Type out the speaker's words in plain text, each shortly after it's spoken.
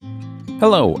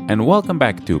Hello, and welcome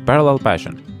back to Parallel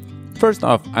Passion. First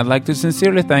off, I'd like to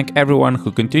sincerely thank everyone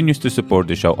who continues to support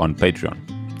the show on Patreon.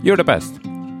 You're the best.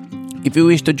 If you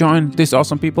wish to join these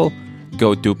awesome people,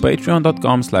 go to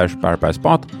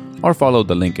patreon.com/parapasspot or follow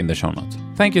the link in the show notes.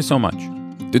 Thank you so much.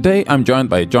 Today, I'm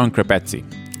joined by John Krepetzi.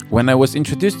 When I was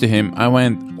introduced to him, I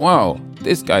went, wow,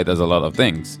 this guy does a lot of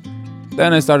things.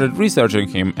 Then I started researching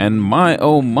him, and my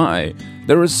oh my,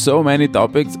 there were so many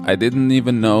topics I didn't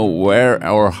even know where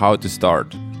or how to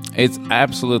start. It's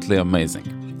absolutely amazing.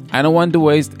 I don't want to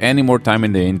waste any more time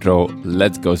in the intro.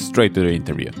 Let's go straight to the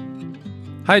interview.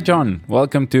 Hi, John.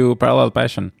 Welcome to Parallel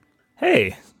Passion.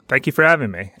 Hey, thank you for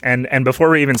having me. And before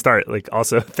we even start,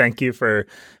 also thank you for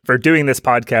doing this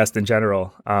podcast in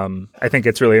general. I think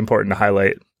it's really important to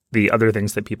highlight the other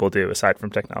things that people do aside from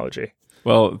technology.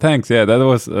 Well, thanks. Yeah, that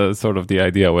was sort of the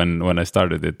idea when I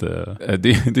started it.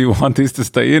 Do you want this to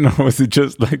stay in, or was it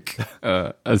just like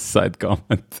a side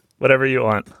comment? Whatever you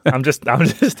want. I'm just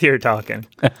here talking.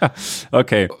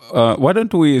 Okay. Why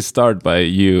don't we start by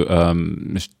you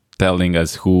telling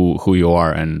us who you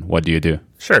are and what do you do?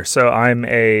 Sure. So I'm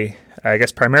I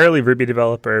guess primarily Ruby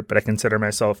developer, but I consider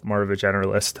myself more of a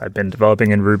generalist. I've been developing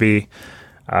in Ruby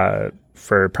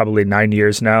for probably 9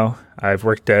 years now. I've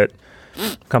worked at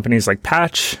companies like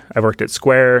Patch, I've worked at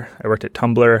Square, I worked at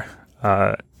Tumblr,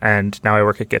 and now I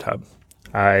work at GitHub.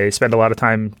 I spend a lot of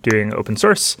time doing open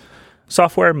source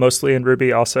software, mostly in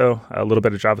Ruby, also a little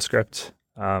bit of JavaScript.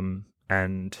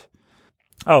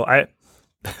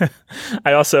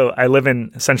 I live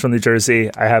in central New Jersey.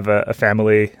 I have a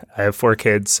family. I have 4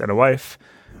 kids and a wife,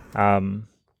 and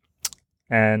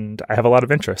I have a lot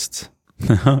of interests.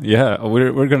 Yeah,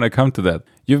 we're gonna come to that.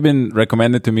 You've been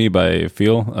recommended to me by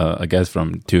Phil, I guess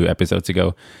from 2 episodes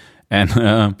ago,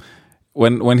 and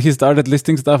when he started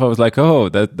listing stuff, I was like, oh,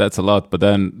 that's a lot. But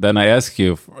then I asked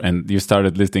you, and you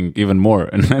started listing even more,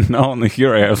 and now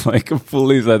here I have like a full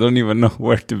list. I don't even know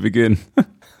where to begin.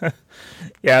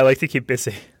 Yeah, I like to keep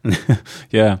busy.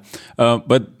 Yeah,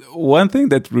 but one thing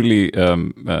that really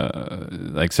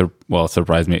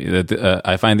surprised me that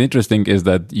I find interesting is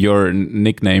that your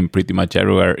nickname pretty much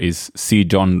everywhere is C.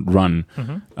 John Run.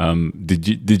 Mm-hmm.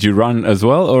 Did you run as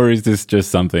well, or is this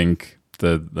just something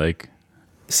that like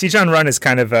C. John Run is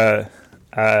kind of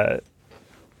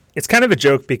it's kind of a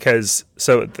joke because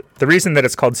the reason that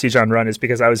it's called C. John Run is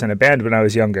because I was in a band when I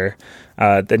was younger.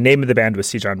 The name of the band was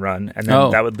C. John Run, and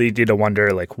then that would lead you to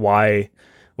wonder like why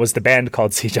was the band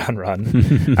called C. John Run?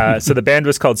 So the band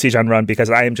was called C. John Run because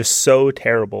I am just so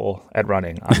terrible at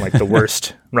running. I'm like the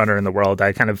worst runner in the world.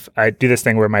 I do this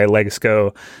thing where my legs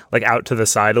go like out to the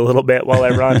side a little bit while I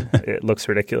run. It looks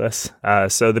ridiculous.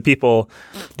 So the people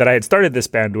that I had started this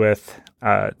band with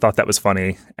thought that was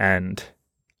funny, and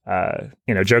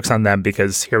jokes on them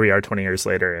because here we are 20 years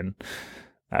later and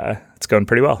it's going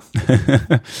pretty well.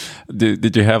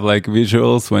 Did you have like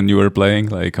visuals when you were playing,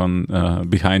 like on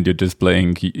behind you just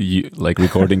playing like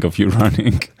recording of you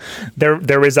running?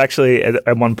 There was actually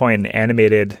at one point an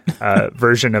animated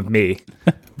version of me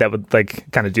that would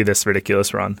like kind of do this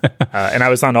ridiculous run. And I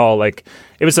was on all like,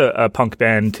 it was a punk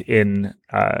band in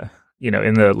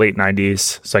the late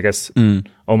 90s. So I guess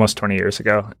almost 20 years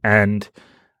ago. And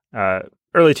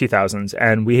early 2000s,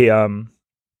 and we on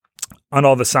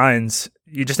all the signs,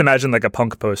 you just imagine like a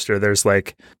punk poster, there's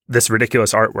like this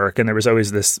ridiculous artwork, and there was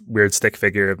always this weird stick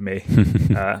figure of me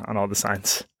on all the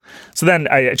signs. So then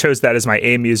I chose that as my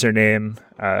AIM username,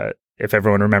 if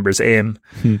everyone remembers AIM,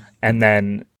 and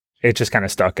then it just kind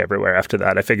of stuck everywhere after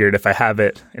that. I figured if I have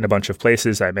it in a bunch of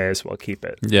places, I may as well keep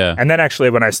it. Yeah. And then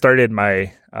actually when I started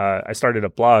I started a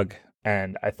blog,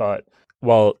 and I thought,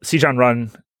 well, C. John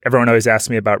Run, everyone always asks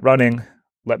me about running.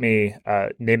 Let me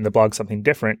name the blog something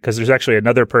different, because there's actually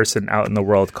another person out in the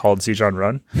world called C. John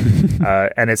Run.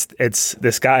 And it's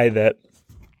this guy that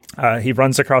he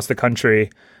runs across the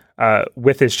country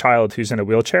with his child who's in a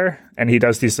wheelchair, and he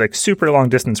does these like super long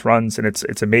distance runs, and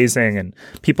it's amazing, and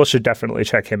people should definitely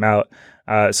check him out.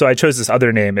 So I chose this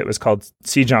other name. It was called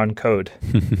C. John Code,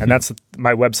 and that's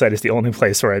my website is the only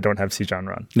place where I don't have C. John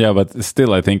Run. Yeah, but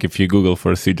still, I think if you Google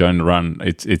for C. John Run,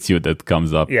 it's you that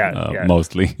comes up.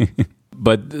 Mostly.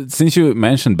 But since you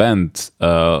mentioned bands,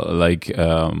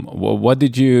 what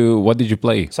did you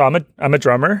play? So I'm a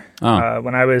drummer.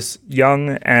 When I was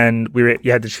young, and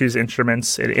you had to choose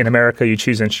instruments. In America, you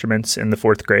choose instruments in the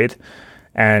 4th grade,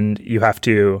 and you have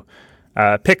to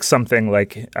pick something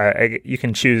like you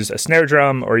can choose a snare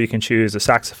drum, or you can choose a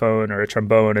saxophone or a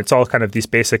trombone. It's all kind of these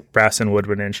basic brass and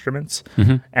woodwind instruments.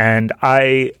 Mm-hmm. And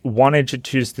I wanted to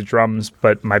choose the drums,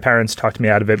 but my parents talked me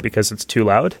out of it because it's too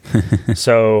loud.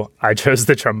 So I chose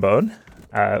the trombone,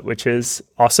 which is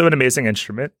also an amazing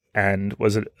instrument. and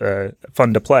was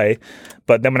fun to play.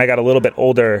 But then when I got a little bit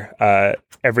older,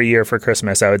 every year for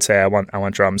Christmas, I would say, I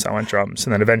want drums.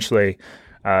 And then eventually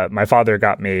my father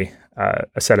got me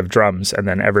a set of drums. And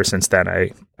then ever since then,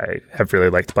 I have really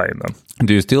liked playing them.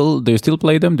 Do you still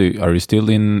play them? Are you still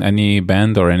in any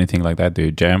band or anything like that? Do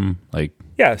you jam?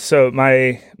 Yeah. So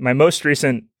my most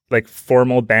recent like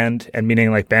formal band, and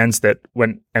meaning like bands that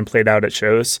went and played out at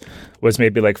shows, was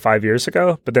maybe like 5 years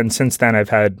ago. But then since then, I've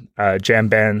had jam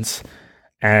bands,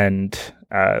 and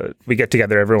we get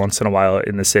together every once in a while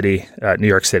in the city, New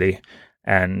York City,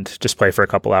 and just play for a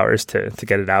couple hours to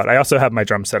get it out. I also have my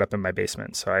drum set up in my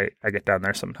basement, so I get down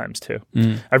there sometimes too.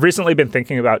 I've recently been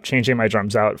thinking about changing my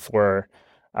drums out for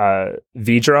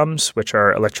V drums, which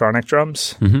are electronic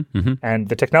drums. And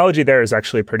the technology there is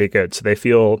actually pretty good. So they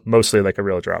feel mostly like a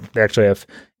real drum. They actually have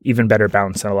even better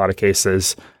bounce in a lot of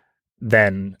cases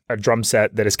than a drum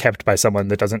set that is kept by someone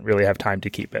that doesn't really have time to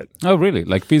keep it. Oh, really?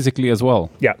 Like physically as well?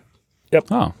 Yeah. Yep.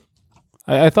 Oh,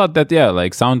 I thought that,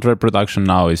 like sound reproduction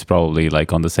now is probably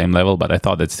like on the same level, but I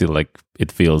thought that still like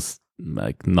it feels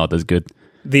like not as good.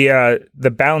 The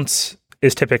bounce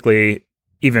is typically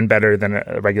even better than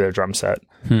a regular drum set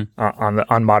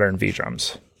on modern V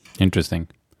drums. Interesting.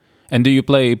 And do you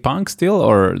play punk still,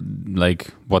 or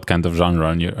like what kind of genre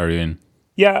are you in?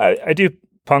 Yeah, I do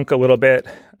punk a little bit.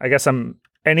 I guess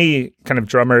any kind of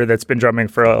drummer that's been drumming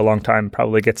for a long time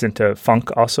probably gets into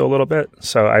funk also a little bit.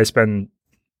 So I spend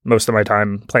most of my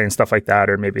time playing stuff like that,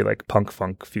 or maybe like punk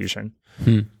fusion.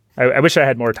 I wish I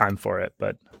had more time for it,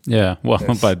 but yeah, well,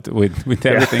 but with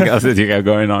everything else that you got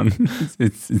going on,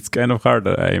 it's kind of hard,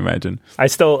 I imagine. I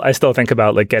still think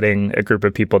about like getting a group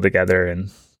of people together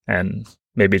and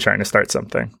maybe trying to start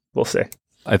something. We'll see.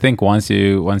 I think once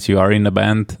you are in a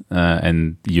band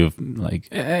and you've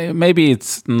like maybe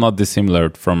it's not dissimilar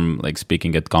from like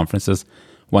speaking at conferences.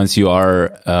 Once you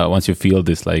feel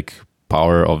this like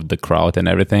power of the crowd and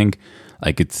everything,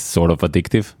 like it's sort of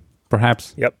addictive,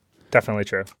 perhaps. Yep, definitely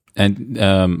true.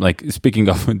 And like speaking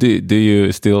of, do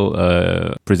you still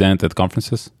present at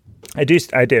conferences? I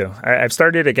do. I've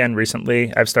started again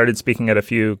recently. I've started speaking at a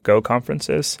few Go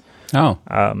conferences. Oh.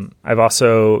 I've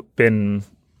also been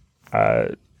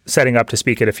setting up to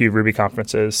speak at a few Ruby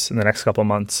conferences in the next couple of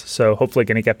months. So hopefully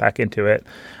going to get back into it.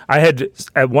 I had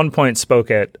at one point spoke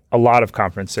at a lot of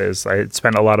conferences. I had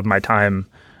spent a lot of my time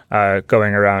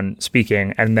going around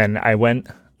speaking. And then I went...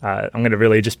 I'm going to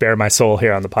really just bare my soul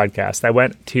here on the podcast.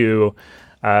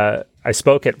 I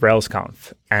spoke at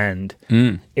RailsConf, and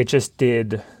it just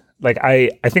did, like,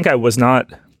 I think I was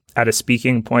not at a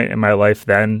speaking point in my life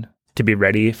then to be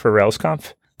ready for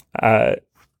RailsConf.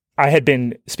 I had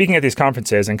been speaking at these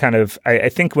conferences, and kind of, I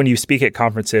think when you speak at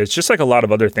conferences, just like a lot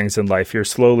of other things in life, you're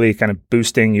slowly kind of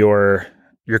boosting your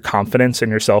confidence in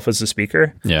yourself as a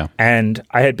speaker. Yeah. And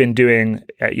I had been doing,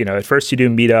 at first you do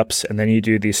meetups, and then you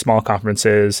do these small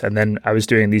conferences. And then I was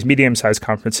doing these medium-sized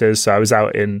conferences. So I was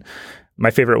out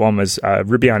my favorite one was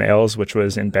Ruby on Rails, which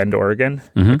was in Bend, Oregon.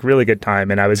 Like, really good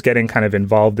time. And I was getting kind of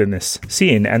involved in this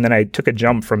scene. And then I took a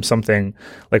jump from something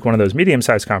like one of those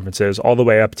medium-sized conferences all the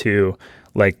way up to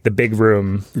like the big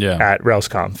room at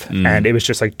RailsConf. And it was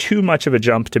just like too much of a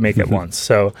jump to make at once.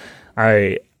 So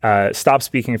I stopped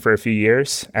speaking for a few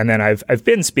years, and then I've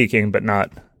been speaking, but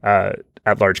not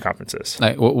at large conferences.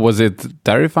 Like, was it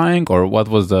terrifying, or what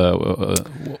was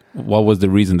the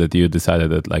reason that you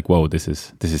decided that like, whoa, this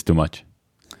is too much?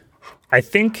 I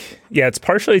think, it's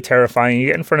partially terrifying. You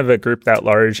get in front of a group that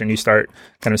large, and you start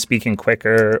kind of speaking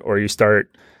quicker, or you start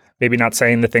maybe not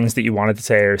saying the things that you wanted to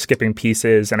say, or skipping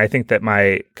pieces. And I think that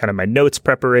my notes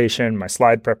preparation, my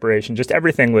slide preparation, just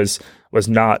everything was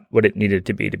not what it needed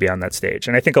to be on that stage.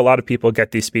 And I think a lot of people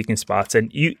get these speaking spots.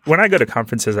 And when I go to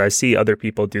conferences, I see other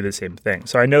people do the same thing.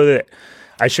 So I know that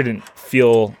I shouldn't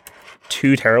feel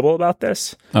too terrible about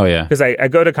this. Oh, yeah. Because I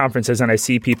go to conferences and I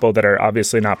see people that are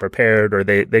obviously not prepared, or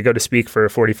they go to speak for a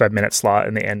 45-minute slot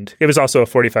in the end. It was also a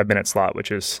 45-minute slot,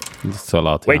 which is it's a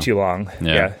lot, way too long.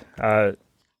 Yeah.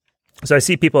 So I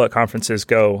see people at conferences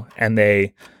go, and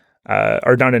they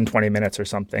are done in 20 minutes or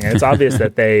something. And it's obvious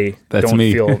that they don't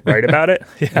feel right about it.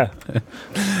 Yeah.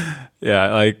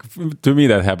 Yeah, like to me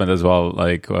that happened as well.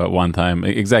 Like one time,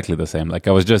 exactly the same. Like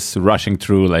I was just rushing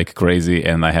through like crazy,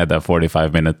 and I had a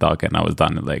 45-minute talk, and I was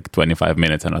done in like 25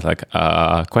 minutes, and I was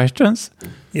like, questions?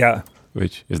 Yeah.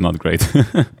 Which is not great.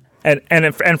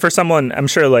 And for someone, I'm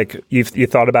sure like you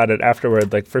thought about it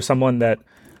afterward, like for someone that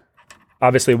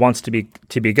obviously wants to be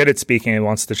good at speaking and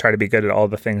wants to try to be good at all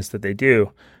the things that they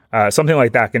do, something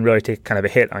like that can really take kind of a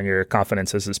hit on your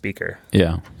confidence as a speaker.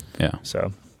 Yeah.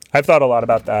 So I've thought a lot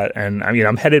about that, and I mean,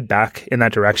 I'm headed back in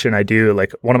that direction. I do,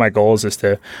 like, one of my goals is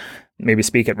to maybe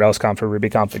speak at RailsConf or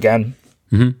RubyConf again.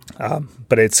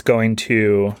 But it's going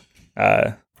to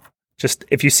just,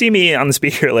 if you see me on the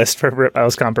speaker list for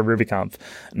LSConf or RubyConf,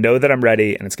 know that I'm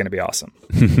ready and it's going to be awesome.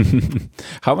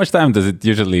 How much time does it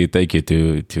usually take you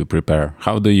to prepare?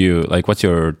 How do you, like, what's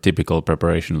your typical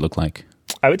preparation look like?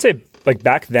 I would say, like,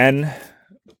 back then,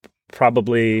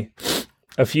 probably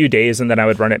a few days, and then I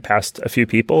would run it past a few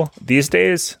people. These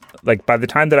days, like, by the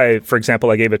time that for example,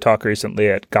 I gave a talk recently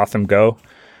at Gotham Go.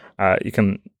 You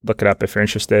can look it up if you're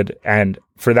interested. And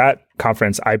for that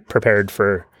conference, I prepared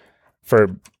for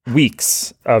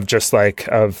weeks of just like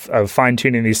of fine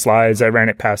tuning these slides. I ran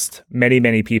it past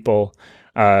many people,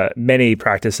 many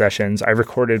practice sessions. I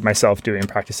recorded myself doing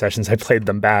practice sessions. I played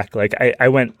them back. Like I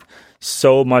went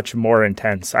so much more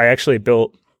intense. I actually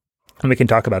built, and we can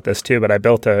talk about this too, but I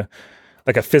built a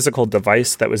physical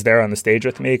device that was there on the stage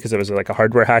with me because it was like a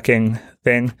hardware hacking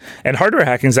thing. And hardware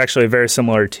hacking is actually very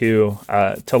similar to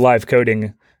live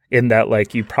coding in that,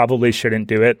 like, you probably shouldn't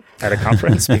do it at a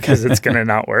conference because it's going to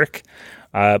not work.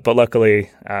 But luckily,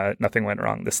 nothing went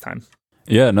wrong this time.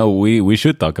 Yeah, no, we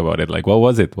should talk about it. Like, what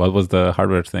was it? What was the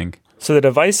hardware thing? So the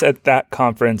device at that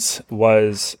conference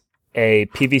was a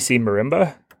PVC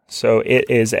marimba. So it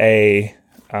is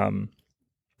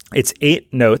it's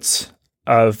 8 notes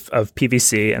of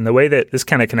PVC. And the way that this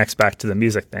kind of connects back to the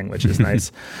music thing, which is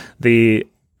nice, the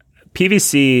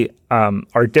PVC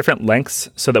are different lengths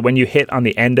so that when you hit on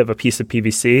the end of a piece of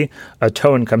PVC, a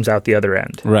tone comes out the other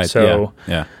end. Right. So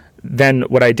yeah. Then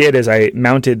what I did is I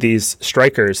mounted these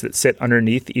strikers that sit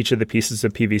underneath each of the pieces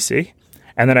of PVC.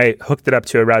 And then I hooked it up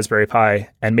to a Raspberry Pi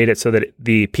and made it so that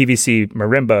the PVC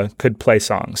marimba could play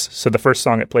songs. So the first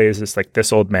song it plays is like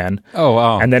This Old Man. Oh,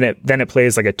 wow. And then it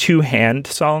plays like a 2-hand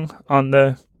song on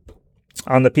the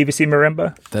PVC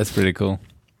marimba. That's pretty cool.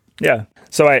 Yeah.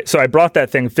 So I brought that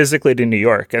thing physically to New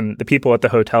York, and the people at the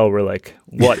hotel were like,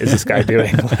 "What is this guy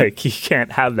doing? Like, you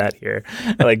can't have that here."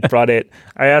 I like brought it.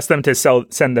 I asked them to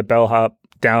send the bellhop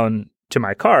down to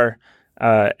my car,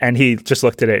 and he just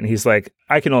looked at it and he's like,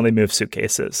 "I can only move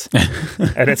suitcases."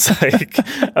 And it's like,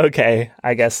 okay,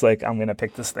 I guess like I'm gonna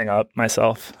pick this thing up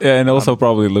myself. Yeah, and also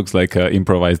probably looks like an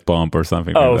improvised bomb or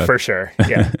something. Oh, like that. for sure.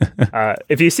 Yeah.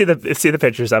 If you see the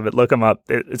pictures of it, look them up.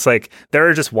 It's like there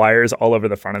are just wires all over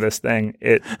the front of this thing.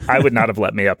 I would not have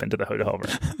let me up into the hotel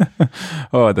room.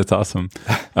 Oh, that's awesome.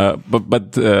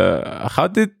 But how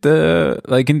did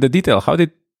like in the detail? How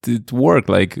did it work?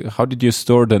 Like, how did you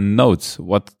store the notes?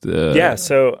 What?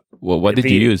 So what did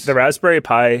you use? The Raspberry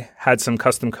Pi had some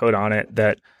custom code on it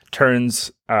that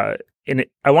turns I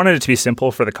wanted it to be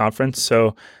simple for the conference.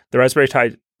 So the Raspberry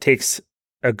Pi takes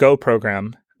a Go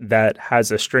program that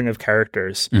has a string of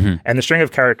characters, and the string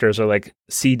of characters are like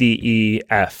C, D, E,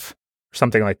 F,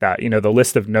 something like that. You know, the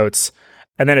list of notes.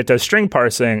 And then it does string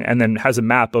parsing and then has a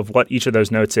map of what each of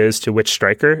those notes is to which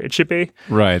striker it should be.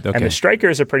 Right. Okay. And the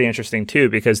strikers are pretty interesting too,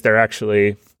 because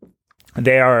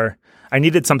I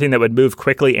needed something that would move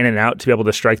quickly in and out to be able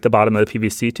to strike the bottom of the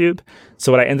PVC tube.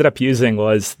 So what I ended up using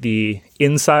was the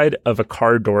inside of a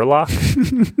car door lock.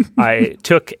 I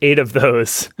took 8 of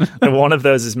those, and one of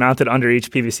those is mounted under each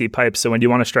PVC pipe. So when you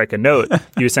want to strike a note,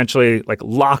 you essentially like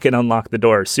lock and unlock the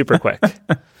door super quick.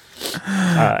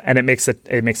 And it makes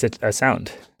it a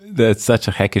sound. That's such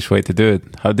a hackish way to do it.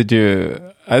 How did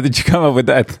you come up with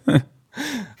that?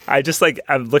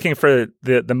 I'm looking for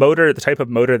the motor, the type of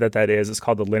motor that is. It's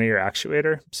called the linear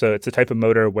actuator. So it's a type of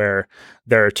motor where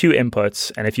there are 2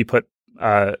 inputs, and if you put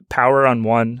power on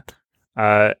one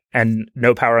and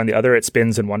no power on the other, it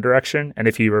spins in one direction. And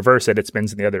if you reverse it, it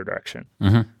spins in the other direction.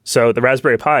 So the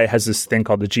Raspberry Pi has this thing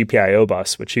called the GPIO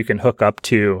bus, which you can hook up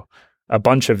to a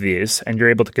bunch of these, and you're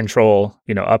able to control,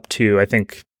 up to, I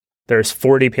think there's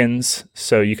 40 pins,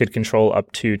 so you could control up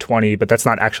to 20, but that's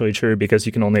not actually true because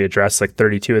you can only address like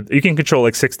 32. You can control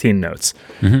like 16 notes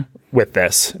with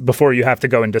this before you have to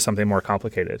go into something more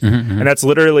complicated. And that's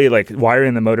literally like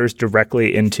wiring the motors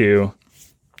directly into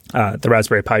the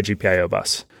Raspberry Pi GPIO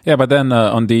bus. Yeah, but then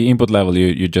on the input level,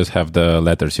 you just have the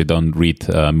letters. You don't read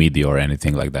MIDI or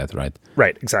anything like that, right?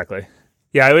 Right, exactly.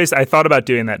 Yeah, I thought about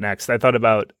doing that next. I thought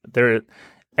about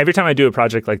every time I do a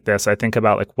project like this, I think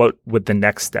about like what would the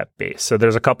next step be. So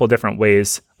there's a couple different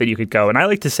ways that you could go. And I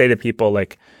like to say to people,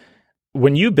 like,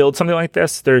 when you build something like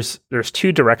this, there's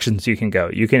 2 directions you can go.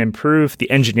 You can improve the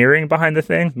engineering behind the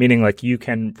thing, meaning like you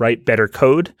can write better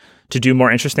code to do more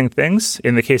interesting things.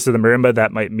 In the case of the marimba,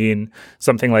 that might mean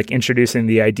something like introducing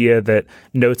the idea that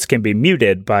notes can be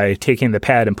muted by taking the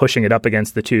pad and pushing it up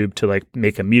against the tube to like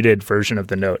make a muted version of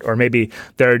the note. Or maybe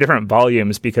there are different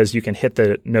volumes because you can hit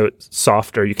the note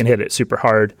soft or you can hit it super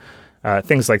hard,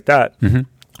 things like that.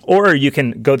 Or you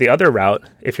can go the other route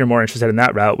if you're more interested in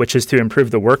that route, which is to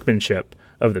improve the workmanship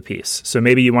of the piece. So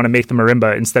maybe you want to make the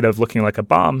marimba, instead of looking like a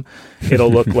bomb,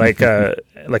 it'll look like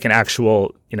an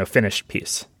actual, finished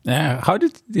piece. Yeah. How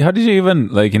did you even,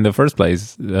 like, in the first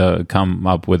place, come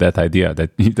up with that idea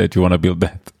that you want to build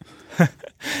that?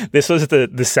 This was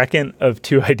the second of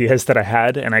two ideas that I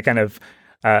had, and I kind of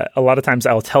a lot of times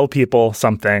I'll tell people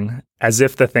something as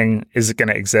if the thing is going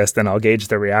to exist, and I'll gauge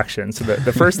their reaction. So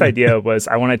the first idea was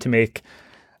I wanted to make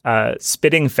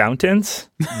spitting fountains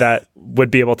that would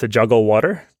be able to juggle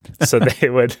water, so they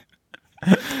would.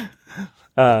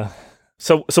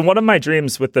 So one of my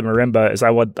dreams with the marimba is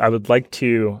I would like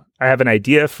to. I have an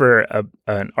idea for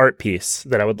an art piece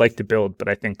that I would like to build, but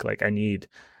I think like I need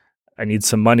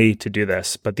some money to do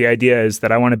this. But the idea is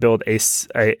that I want to build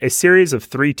a series of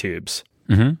 3 tubes.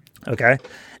 Mm-hmm. Okay.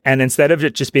 And instead of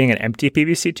it just being an empty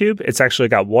PVC tube, it's actually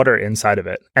got water inside of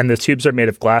it. And the tubes are made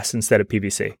of glass instead of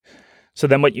PVC. So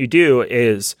then what you do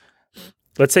is,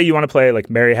 let's say you want to play like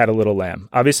Mary Had a Little Lamb.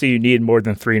 Obviously, you need more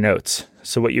than 3 notes.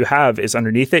 So what you have is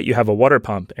underneath it, you have a water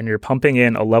pump, and you're pumping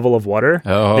in a level of water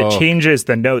that changes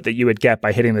the note that you would get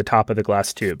by hitting the top of the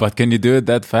glass tube. But can you do it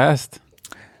that fast?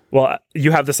 Well,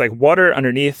 you have this like water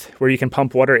underneath where you can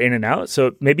pump water in and out.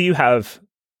 So maybe you have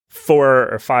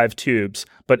 4 or 5 tubes,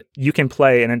 but you can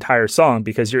play an entire song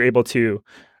because you're able to.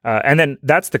 And then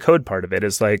that's the code part of it,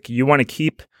 is like you want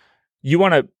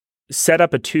to set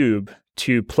up a tube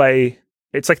to play.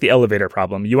 It's like the elevator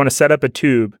problem. You want to set up a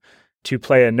tube to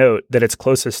play a note that it's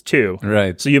closest to.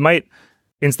 Right. So you might,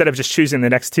 instead of just choosing the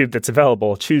next tube that's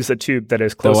available, choose a tube that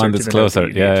is closer the one that's to the closer.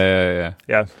 note that you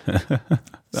Yeah. need.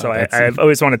 So I've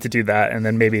always wanted to do that. And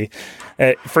then maybe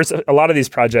first, a lot of these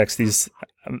projects,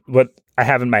 what I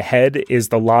have in my head is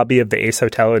the lobby of the Ace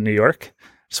Hotel in New York.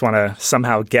 Just want to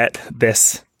somehow get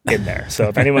this in there. So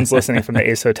if anyone's listening from the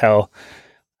Ace Hotel,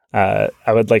 I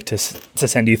would like to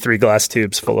send you 3 glass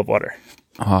tubes full of water.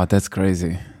 Oh, that's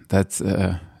crazy. That's,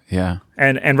 yeah.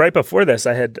 And right before this,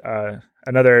 I had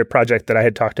another project that I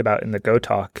had talked about in the Go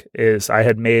Talk is I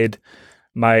had made,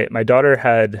 my daughter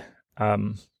had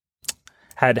an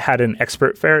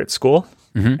expert fair at school,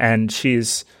 and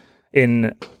she's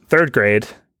in 3rd grade,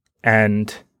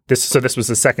 and this was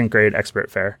the 2nd grade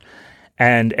expert fair.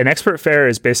 And an expert fair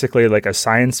is basically like a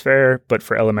science fair, but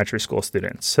for elementary school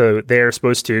students. So they are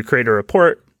supposed to create a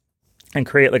report and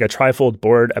create like a trifold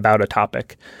board about a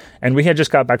topic. And we had just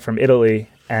got back from Italy,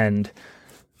 and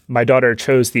my daughter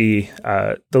chose the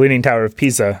Leaning Tower of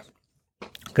Pisa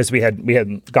because we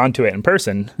had gone to it in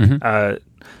person. The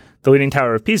Leaning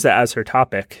Tower of Pisa as her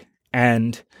topic.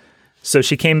 And so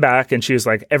she came back and she was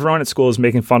like, everyone at school is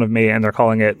making fun of me and they're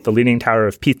calling it the Leaning Tower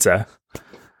of Pizza.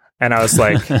 And I was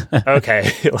like,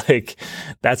 okay, like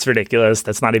that's ridiculous.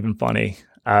 That's not even funny.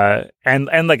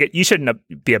 And like you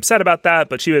shouldn't be upset about that,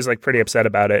 but she was like pretty upset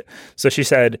about it. So she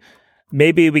said,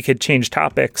 maybe we could change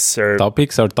topics or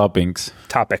toppings.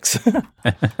 Topics.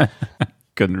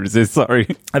 Couldn't resist, sorry.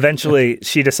 Eventually,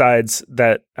 she decides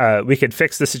that we could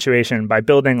fix the situation by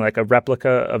building like a replica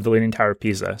of the Leaning Tower of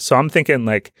Pisa. So I'm thinking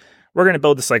like, we're going to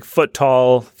build this like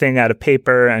foot-tall thing out of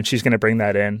paper, and she's going to bring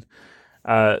that in.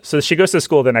 So she goes to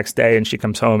school the next day, and she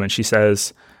comes home, and she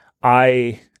says,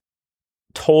 I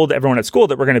told everyone at school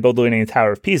that we're going to build the Leaning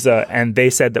Tower of Pisa, and they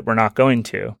said that we're not going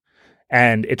to.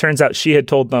 And it turns out she had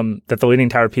told them that the Leaning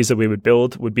Tower of Pisa we would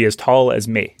build would be as tall as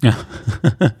me.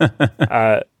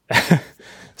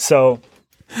 So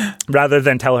rather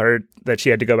than tell her that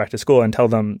she had to go back to school and tell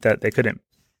them that they couldn't,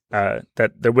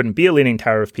 that there wouldn't be a Leaning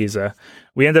Tower of Pisa,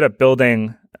 we ended up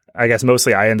building, I guess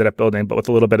mostly I ended up building, but with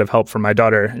a little bit of help from my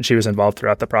daughter, and she was involved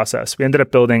throughout the process. We ended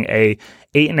up building a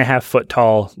 8.5 foot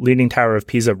tall Leaning Tower of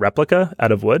Pisa replica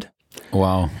out of wood.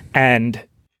 Wow. And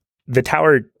the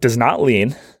tower does not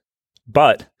lean,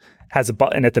 but has a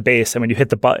button at the base. And when you hit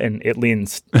the button, it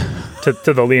leans to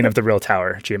the lean of the real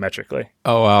tower geometrically.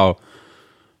 Oh, wow.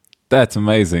 That's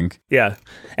amazing. Yeah.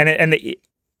 And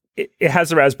it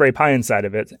has a Raspberry Pi inside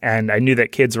of it. And I knew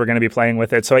that kids were going to be playing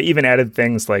with it. So I even added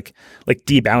things like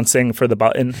debouncing for the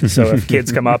button. So if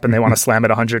kids come up and they want to slam it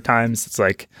 100 times, it's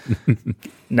like,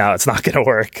 no, it's not going to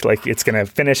work. Like it's going to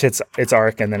finish its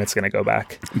arc and then it's going to go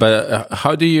back. But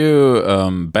how do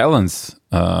you balance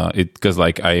it? Because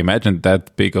like I imagine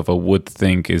that big of a wood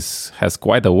thing has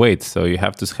quite a weight. So you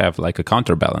have to have like a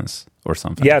counterbalance or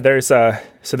something. Yeah, there's a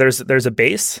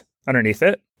base underneath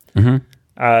it.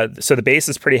 So the base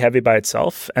is pretty heavy by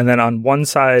itself. And then on one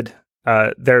side,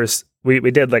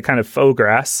 we did like kind of faux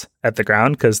grass at the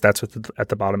ground because that's what's at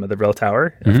the bottom of the real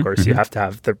tower. Of course, you have to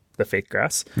have the fake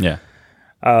grass. Yeah.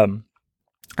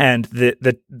 And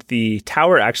the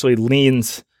tower actually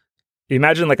leans.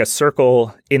 Imagine like a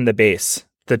circle in the base.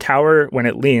 The tower, when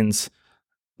it leans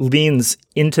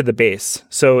into the base.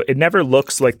 So it never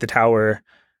looks like the tower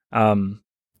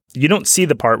you don't see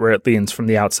the part where it leans from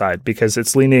the outside because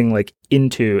it's leaning like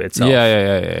into itself.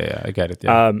 Yeah. I get it.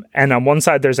 Yeah. And on one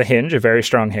side, there's a hinge, a very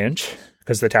strong hinge,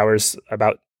 because the tower's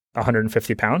about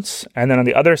 150 pounds. And then on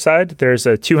the other side, there's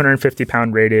a 250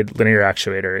 pound rated linear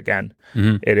actuator again.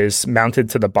 It is mounted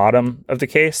to the bottom of the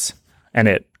case, and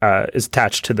it is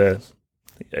attached to the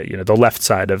left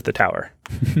side of the tower.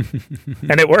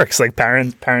 And it works. Like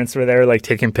parents were there like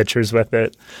taking pictures with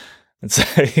it. It's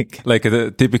like the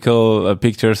typical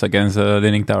pictures against the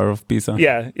Leaning Tower of Pisa.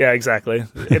 Yeah, exactly.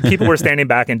 People were standing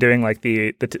back and doing like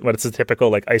what's a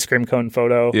typical like ice cream cone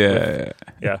photo. Yeah.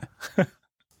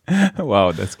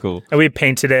 Wow, that's cool. And we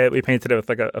painted it. We painted it with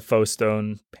like a faux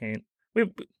stone paint.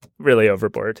 We really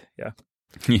overboard. Yeah.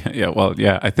 Well,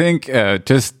 I think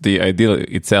just the idea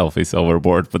itself is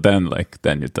overboard, but then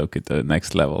you took it to the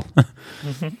next level.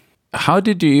 How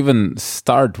did you even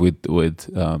start with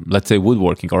let's say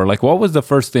woodworking, or like what was the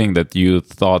first thing that you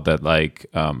thought that like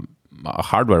a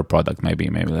hardware product maybe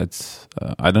let's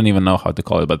I don't even know how to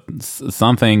call it, but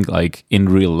something like in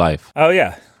real life? Oh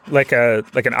yeah, like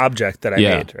an object that I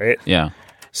made, right? Yeah.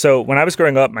 So when I was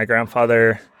growing up, my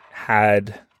grandfather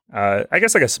had I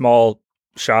guess like a small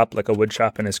shop, like a wood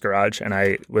shop in his garage, and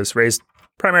I was raised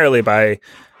primarily by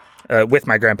with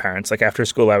my grandparents. Like after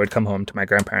school, I would come home to my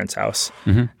grandparents' house,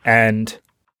 and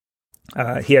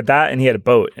he had that, and he had a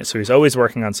boat. And so he's always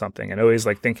working on something and always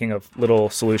like thinking of little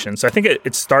solutions. So I think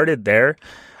it started there,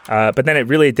 but then it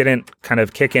really didn't kind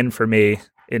of kick in for me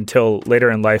until later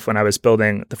in life when I was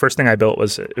building. The first thing I built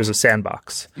was a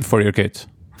sandbox for your kids.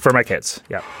 For my kids,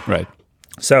 yeah. Right.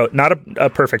 So not a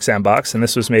perfect sandbox, and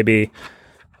this was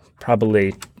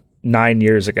probably 9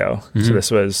 years ago. So this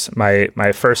was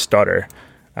my first daughter.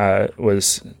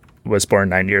 Was born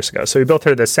 9 years ago. So we built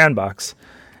her this sandbox,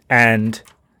 and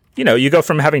you go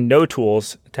from having no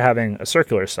tools to having a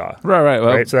circular saw. Right.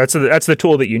 Well, right. So that's the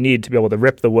tool that you need to be able to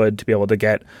rip the wood, to be able to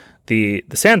get the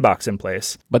sandbox in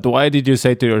place. But why did you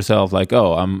say to yourself like,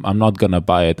 oh, I'm not gonna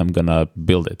buy it, I'm gonna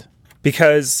build it?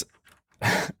 Because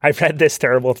I read this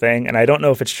terrible thing, and I don't know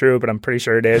if it's true, but I'm pretty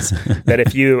sure it is, that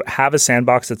if you have a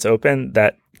sandbox that's open,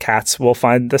 that cats will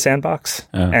find the sandbox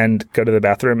and go to the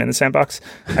bathroom in the sandbox.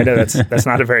 I know that's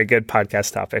not a very good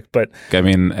podcast topic, but I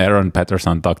mean, Aaron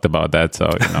Patterson talked about that,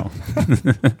 so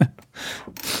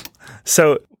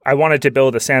So I wanted to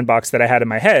build a sandbox that I had in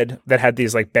my head that had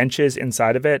these like benches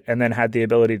inside of it, and then had the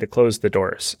ability to close the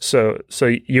doors. So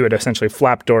you would essentially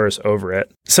flap doors over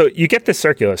it. So you get the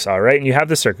circular saw, right? And you have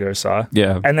the circular saw.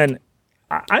 Yeah. And then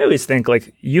I always think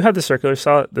like you have the circular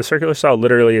saw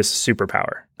literally is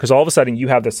superpower, because all of a sudden you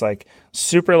have this like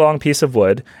super long piece of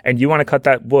wood, and you want to cut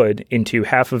that wood into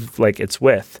half of like its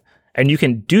width. And you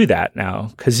can do that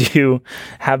now because you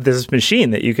have this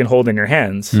machine that you can hold in your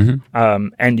hands,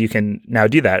 and you can now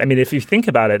do that. I mean, if you think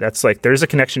about it, that's like there's a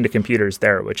connection to computers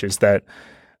there, which is that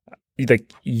like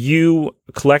you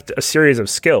collect a series of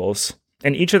skills,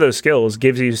 and each of those skills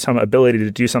gives you some ability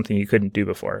to do something you couldn't do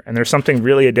before. And there's something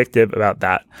really addictive about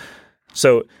that.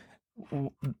 So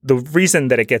the reason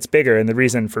that it gets bigger, and the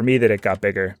reason for me that it got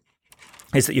bigger,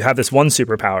 is that you have this one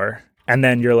superpower, and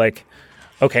then you're like,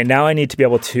 okay, now I need to be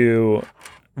able to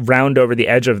round over the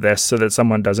edge of this so that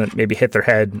someone doesn't maybe hit their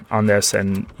head on this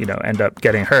and, end up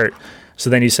getting hurt.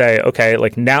 So then you say, okay,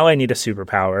 like now I need a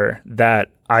superpower that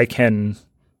I can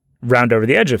round over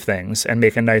the edge of things and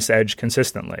make a nice edge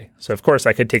consistently. So of course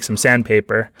I could take some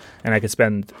sandpaper and I could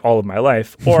spend all of my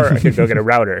life, or I could go get a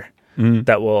router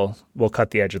that will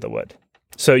cut the edge of the wood.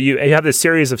 So you have this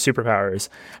series of superpowers,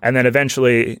 and then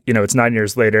eventually, it's 9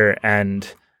 years later, and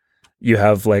you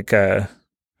have like a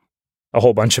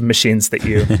whole bunch of machines that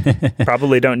you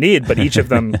probably don't need, but each of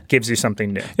them gives you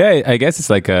something new. Yeah, I guess it's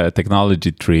like a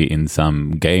technology tree in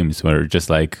some games where just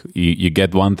like you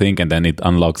get one thing and then it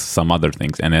unlocks some other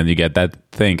things, and then you get that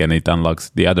thing and it unlocks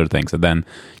the other things, and then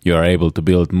you are able to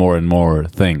build more and more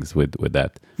things with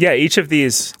that. Yeah, each of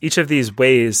these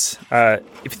ways, if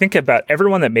you think about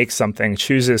everyone that makes something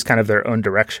chooses kind of their own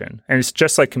direction. And it's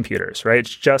just like computers, right?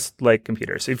 It's just like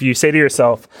computers. If you say to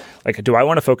yourself, like, do I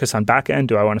want to focus on back end?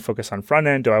 Do I want to focus on front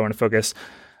end? Do I want to focus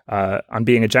on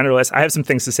being a generalist? I have some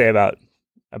things to say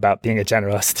about being a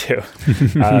generalist too.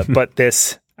 But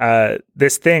this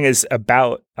thing is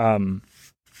about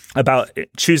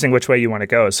choosing which way you want to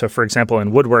go. So for example,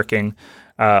 in woodworking,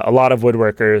 a lot of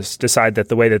woodworkers decide that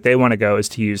the way that they want to go is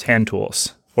to use hand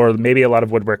tools, or maybe a lot of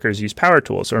woodworkers use power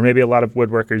tools, or maybe a lot of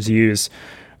woodworkers use,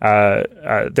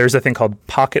 there's a thing called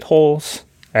pocket holes,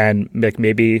 and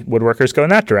maybe woodworkers go in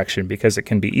that direction because it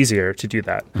can be easier to do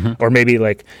that. Or maybe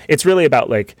like, it's really about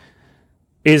like,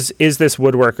 is this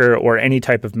woodworker or any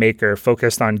type of maker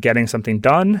focused on getting something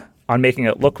done, on making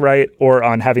it look right, or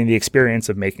on having the experience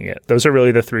of making it. Those are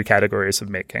really the three categories of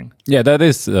making. Yeah, that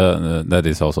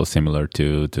is also similar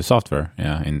to software.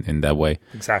 Yeah, in that way.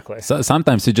 Exactly. So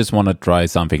sometimes you just want to try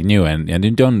something new, and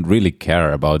you don't really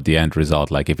care about the end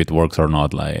result, like if it works or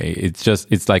not. Like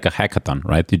it's like a hackathon,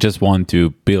 right? You just want to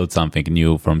build something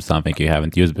new from something you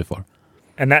haven't used before.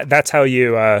 And that's how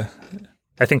you.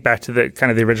 I think back to the kind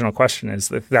of the original question is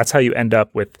that's how you end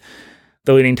up with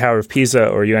the Leaning Tower of Pisa,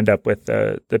 or you end up with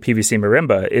the PVC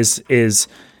marimba, is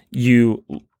you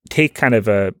take kind of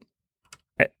an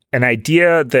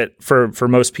idea that for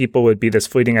most people would be this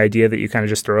fleeting idea that you kind of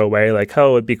just throw away, like,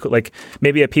 oh, it'd be cool. Like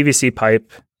maybe a PVC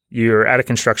pipe, you're at a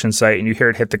construction site and you hear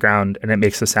it hit the ground and it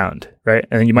makes a sound, right?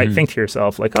 And then you might think to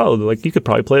yourself, like, oh, like you could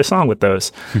probably play a song with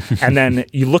those. And then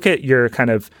you look at your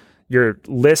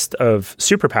list of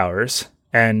superpowers,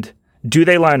 and do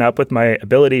they line up with my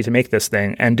ability to make this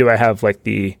thing? And do I have like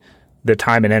the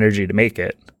time and energy to make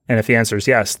it? And if the answer is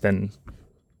yes, then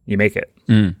you make it.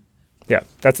 Yeah,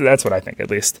 that's what I think, at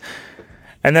least.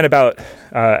 And then about,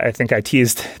 I think I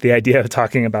teased the idea of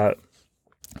talking about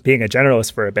being a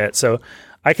generalist for a bit. So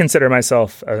I consider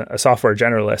myself a software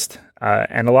generalist.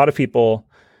 And a lot of people,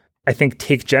 I think,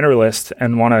 take generalist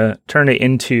and want to turn it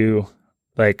into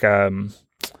like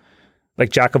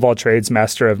jack of all trades,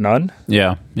 master of none.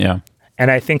 Yeah.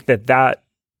 And I think that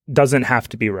doesn't have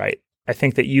to be right. I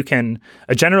think that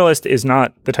a generalist is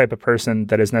not the type of person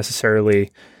that is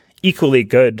necessarily equally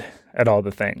good at all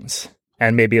the things,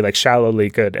 and maybe like shallowly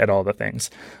good at all the things,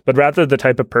 but rather the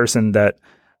type of person that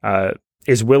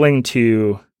is willing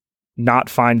to not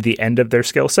find the end of their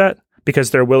skill set,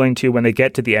 because they're willing to, when they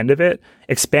get to the end of it,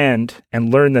 expand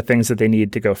and learn the things that they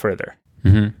need to go further.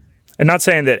 Mm-hmm. And not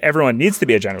saying that everyone needs to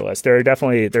be a generalist. There are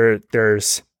definitely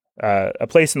there's a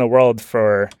place in the world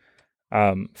for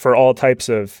all types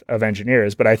of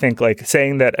engineers. But I think like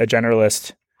saying that a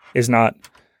generalist is not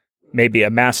maybe a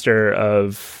master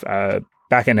of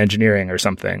back-end engineering or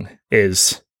something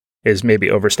is maybe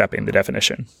overstepping the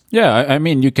definition. Yeah, I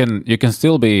mean, you can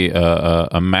still be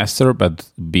a master, but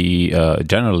be a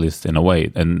generalist in a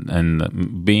way,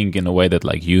 and being in a way that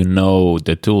like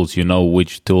the tools,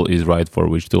 which tool is right for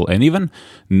which tool, and even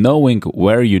knowing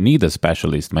where you need a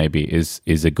specialist maybe is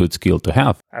a good skill to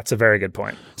have. That's a very good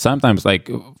point. Sometimes,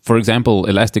 like for example,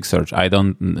 Elasticsearch, I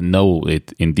don't know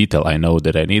it in detail. I know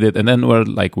that I need it, and then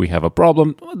we have a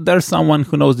problem, there's someone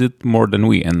who knows it more than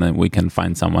we, and then we can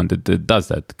find someone that does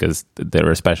that, because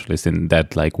they're a specialist in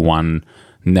that like one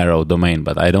narrow domain.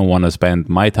 But I don't want to spend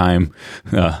my time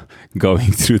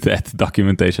going through that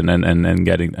documentation and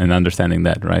getting and understanding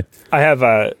that, right? I have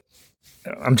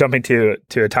I'm jumping to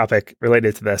a topic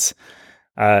related to this.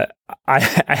 I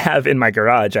have in my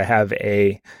garage, I have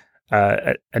a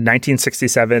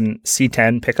 1967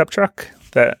 C10 pickup truck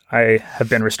that I have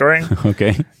been restoring.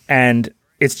 Okay. And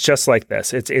it's just like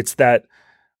this. It's that,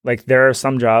 like, there are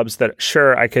some jobs that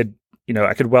sure I could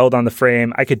weld on the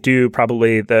frame. I could do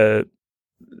probably the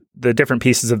different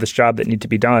pieces of this job that need to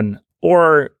be done,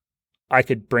 or I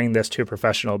could bring this to a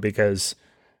professional because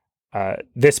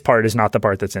this part is not the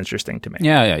part that's interesting to me.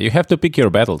 Yeah. You have to pick your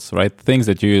battles, right? Things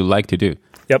that you like to do.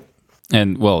 Yep.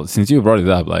 And well, since you brought it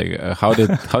up, like how did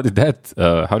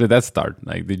that start?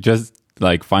 Like, did you just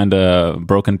like find a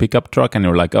broken pickup truck and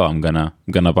you're like, oh, I'm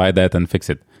gonna buy that and fix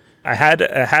it? I had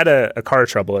a car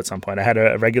trouble at some point. I had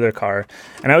a regular car,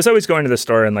 and I was always going to the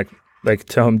store and like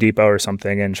to Home Depot or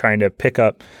something and trying to pick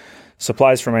up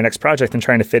supplies for my next project and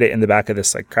trying to fit it in the back of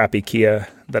this like crappy Kia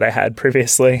that I had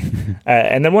previously.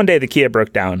 And then one day the Kia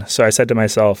broke down. So I said to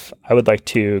myself, I would like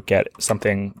to get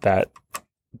something that,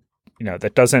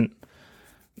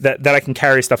 that I can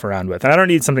carry stuff around with. And I don't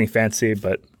need something fancy,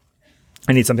 but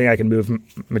I need something I can move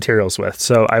materials with.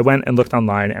 So I went and looked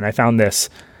online and I found this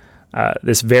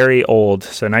very old,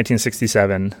 so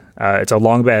 1967, it's a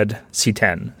long bed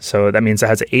C10. So that means it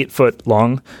has an 8-foot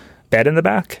long bed in the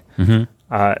back. Mm-hmm.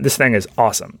 This thing is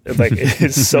awesome. It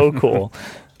is so cool.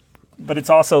 But it's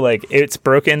also like, it's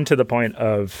broken to the point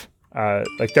of,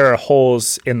 there are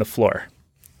holes in the floor.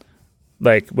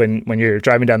 Like when you're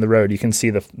driving down the road, you can see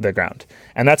the ground.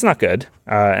 And that's not good.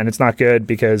 And it's not good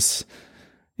because,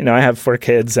 I have 4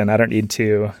 kids and I don't need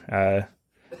to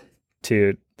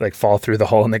like fall through the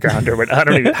hole in the ground or what. I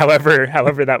don't need, however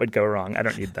that would go wrong. I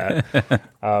don't need that.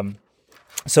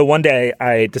 So one day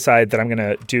I decide that I'm going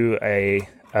to do a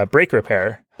brake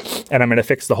repair and I'm going to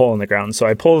fix the hole in the ground. So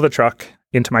I pull the truck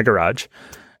into my garage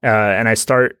and I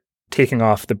start taking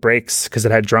off the brakes because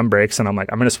it had drum brakes. And I'm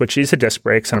like, I'm going to switch these to disc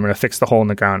brakes and I'm going to fix the hole in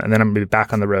the ground. And then I'm going to be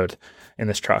back on the road in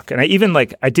this truck. And I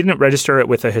didn't register it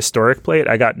with a historic plate.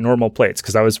 I got normal plates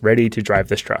because I was ready to drive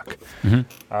this truck.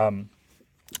 Mm-hmm.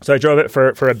 So I drove it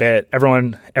for a bit.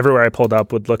 Everyone, everywhere I pulled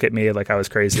up would look at me like I was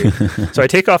crazy. So I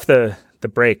take off the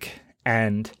brake,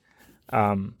 and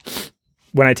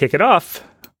when I take it off,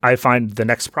 I find the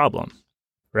next problem,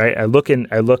 right? I look and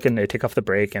I take off the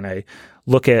brake, and I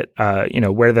look at,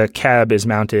 where the cab is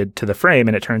mounted to the frame.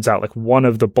 And it turns out like one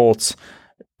of the bolts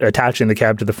attaching the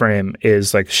cab to the frame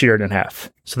is like sheared in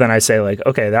half. So then I say like,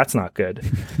 okay, that's not good.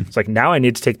 It's like, now I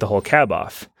need to take the whole cab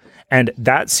off. And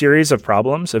that series of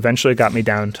problems eventually got me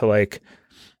down to like,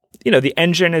 the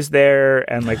engine is there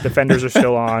and like the fenders are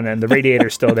still on and the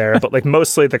radiator's still there, but like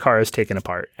mostly the car is taken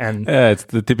apart. And it's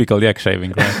the typical yak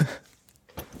shaving, right?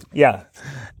 Yeah.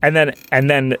 And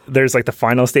then there's like the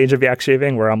final stage of yak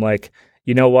shaving where I'm like,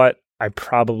 you know what? I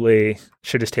probably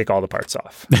should just take all the parts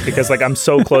off because like I'm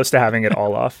so close to having it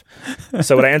all off.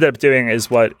 So what I ended up doing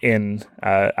is what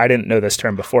I didn't know this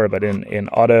term before, but in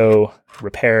auto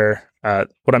repair,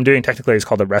 what I'm doing technically is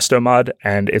called a resto mod,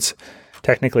 and it's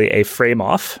technically a frame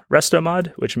off resto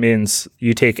mod, which means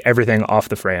you take everything off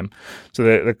the frame. So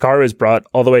the car was brought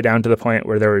all the way down to the point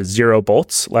where there were 0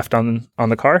 bolts left on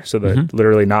the car. So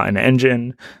literally not an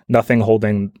engine, nothing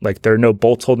holding, like there are no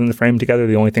bolts holding the frame together.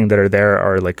 The only thing that are there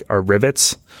are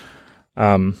rivets.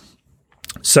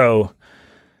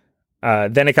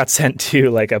 Then it got sent to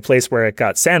like a place where it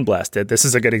got sandblasted. This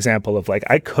is a good example of like,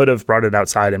 I could have brought it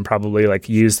outside and probably like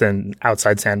used an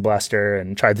outside sandblaster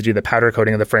and tried to do the powder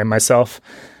coating of the frame myself.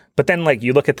 But then like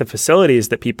you look at the facilities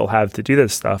that people have to do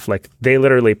this stuff, like they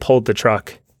literally pulled the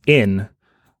truck in.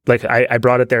 Like I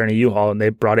brought it there in a U-Haul and they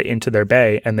brought it into their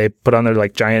bay and they put on their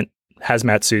like giant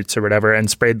hazmat suits or whatever and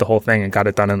sprayed the whole thing and got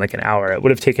it done in like an hour. It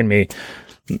would have taken me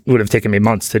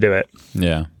months to do it.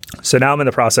 Yeah. So now I'm in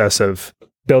the process of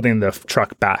building the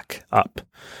truck back up.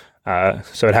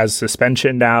 So it has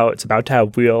suspension now. It's about to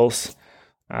have wheels.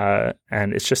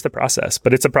 And it's just a process.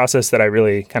 But it's a process that I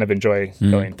really kind of enjoy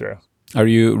going through. Are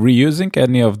you reusing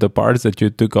any of the parts that you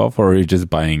took off, or are you just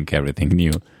buying everything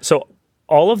new? So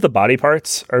all of the body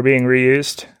parts are being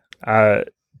reused.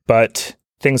 But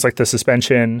things like the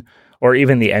suspension or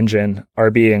even the engine are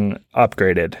being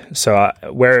upgraded. So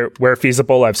where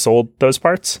feasible, I've sold those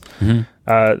parts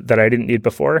that I didn't need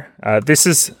before. This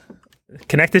is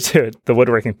connected to the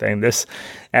woodworking thing. This,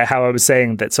 how I was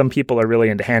saying that some people are really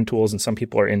into hand tools and some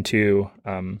people are into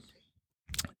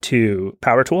to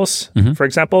power tools. For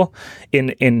example,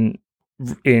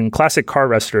 in classic car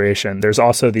restoration, there's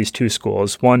also these two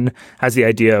schools. One has the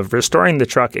idea of restoring the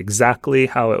truck exactly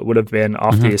how it would have been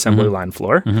off the assembly line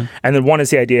floor. And then one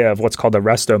is the idea of what's called a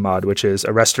resto mod, which is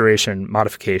a restoration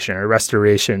modification or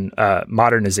restoration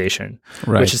modernization,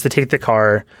 which is to take the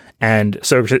car. And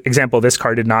so, for example, this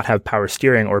car did not have power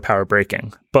steering or power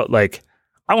braking, but like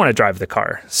I want to drive the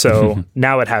car. So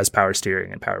now it has power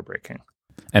steering and power braking.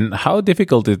 And how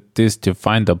difficult it is to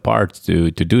find the parts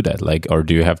to do that? Like, or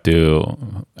do you have to?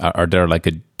 Are there like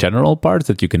a general parts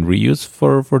that you can reuse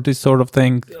for this sort of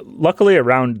thing? Luckily,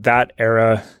 around that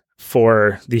era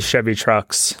for these Chevy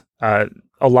trucks, a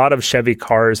lot of Chevy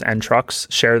cars and trucks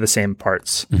share the same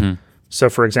parts. So,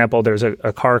 for example, there's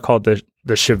a car called the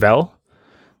Chevelle.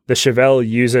 The Chevelle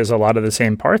uses a lot of the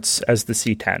same parts as the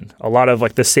C10. A lot of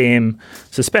like the same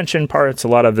suspension parts, a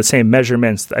lot of the same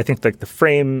measurements. I think like the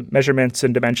frame measurements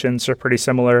and dimensions are pretty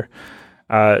similar.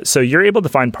 So you're able to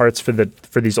find parts for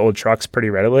these old trucks pretty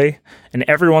readily. And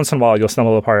every once in a while, you'll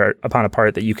stumble upon a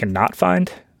part that you cannot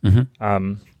find.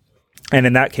 And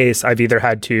in that case, I've either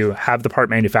had to have the part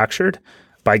manufactured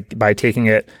by taking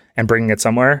it and bringing it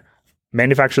somewhere,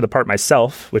 manufacture the part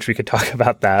myself, which we could talk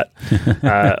about that,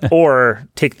 or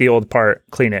take the old part,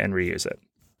 clean it, and reuse it.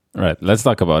 All right, let's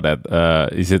talk about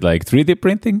that. Is it like 3D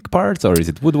printing parts or is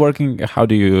it woodworking? How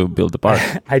do you build the part?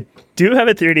 I do have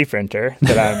a 3D printer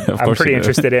that I'm pretty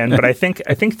interested in, but I think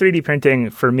 3D printing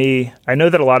for me, I know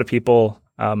that a lot of people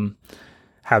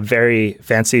have very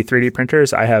fancy 3D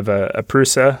printers. I have a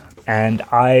Prusa, and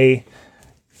I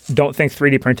don't think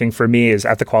 3D printing for me is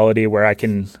at the quality where I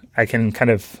can kind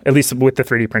of, at least with the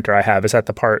 3D printer I have, is at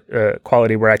the part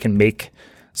quality where I can make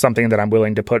something that I'm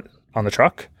willing to put on the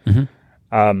truck.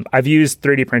 I've used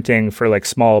 3D printing for like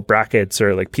small brackets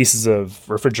or like pieces of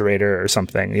refrigerator or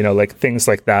something, like things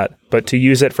like that. But to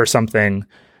use it for something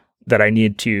that I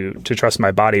need to trust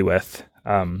my body with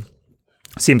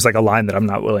seems like a line that I'm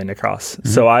not willing to cross.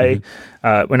 So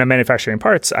when I'm manufacturing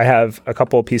parts, I have a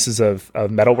couple pieces of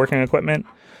metalworking equipment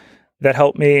that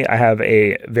help me. I have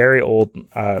a very old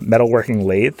metalworking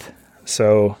lathe.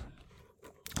 So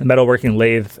the metalworking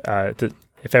lathe,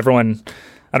 if everyone,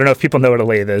 I don't know if people know what a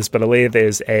lathe is, but a lathe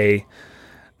is a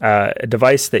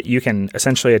device that you can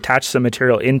essentially attach some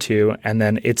material into, and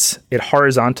then it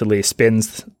horizontally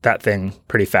spins that thing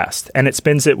pretty fast. And it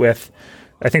spins it with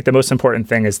I think the most important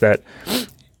thing is that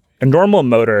a normal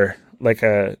motor, like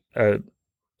a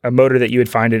motor that you would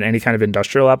find in any kind of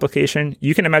industrial application,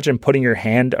 you can imagine putting your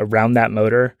hand around that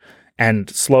motor and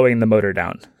slowing the motor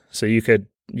down. So you could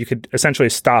essentially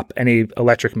stop any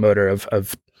electric motor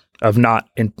of not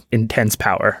intense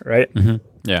power, right? Mm-hmm.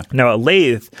 Yeah. Now a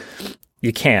lathe,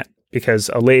 you can't, because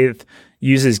a lathe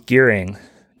uses gearing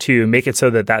to make it so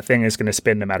that thing is going to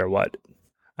spin no matter what.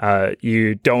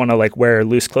 You don't want to like wear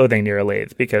loose clothing near a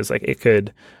lathe, because like it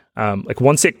could, like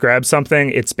once it grabs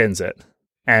something, it spins it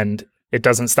and it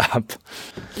doesn't stop.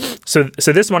 So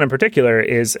this one in particular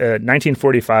is a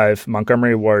 1945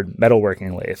 Montgomery Ward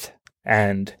metalworking lathe,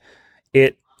 and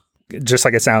it, just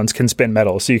like it sounds, can spin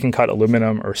metal. So you can cut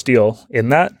aluminum or steel in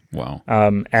that. Wow.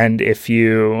 And if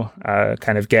you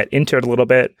kind of get into it a little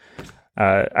bit,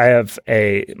 I have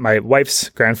my wife's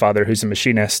grandfather, who's a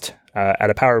machinist at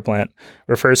a power plant,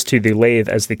 refers to the lathe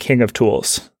as the king of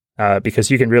tools,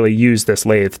 because you can really use this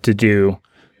lathe to do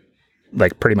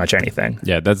like pretty much anything.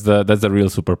 Yeah, that's the real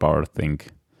superpower thing.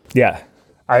 Yeah.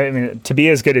 I mean, to be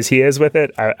as good as he is with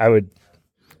it,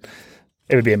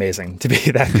 it would be amazing to be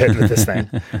that good with this thing.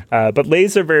 But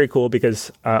lathes are very cool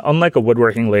because unlike a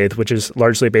woodworking lathe, which is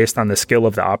largely based on the skill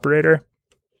of the operator,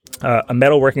 a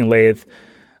metalworking lathe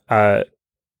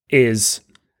is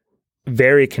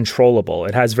very controllable.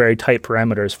 It has very tight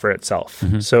parameters for itself.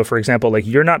 Mm-hmm. So for example, like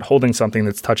you're not holding something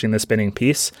that's touching the spinning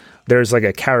piece. There's like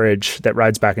a carriage that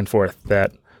rides back and forth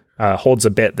that holds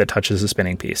a bit that touches the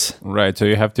spinning piece. Right. So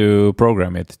you have to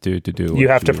program it to do. You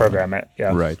have to program it.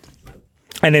 Yeah. Right.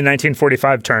 And in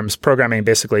 1945 terms, programming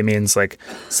basically means like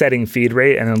setting feed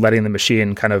rate and then letting the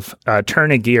machine kind of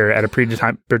turn a gear at a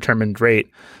predetermined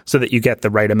rate so that you get the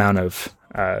right amount of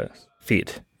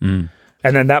feed. Mm.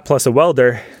 And then that plus a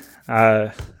welder,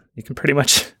 you can pretty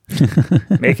much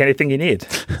make anything you need.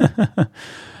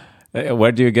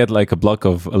 Where do you get like a block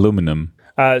of aluminum?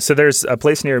 So there's a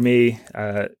place near me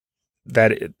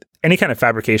any kind of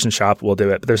fabrication shop will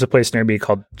do it. But there's a place near me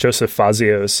called Joseph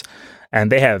Fazio's,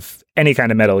 and they have any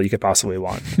kind of metal you could possibly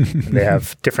want. And they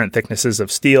have different thicknesses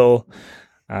of steel,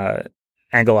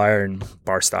 angle iron,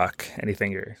 bar stock,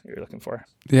 anything you're looking for.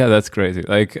 Yeah, that's crazy.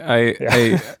 Like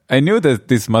I knew that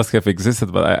this must have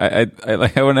existed, but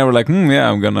I was never like,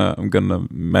 I'm gonna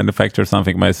manufacture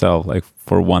something myself, like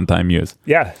for one-time use.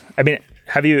 Yeah, I mean,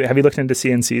 have you looked into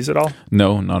CNCs at all?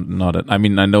 No, not. I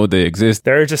mean, I know they exist.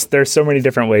 There's so many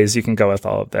different ways you can go with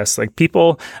all of this. Like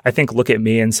people, I think, look at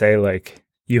me and say like,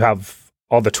 you have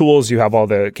all the tools, you have all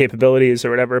the capabilities or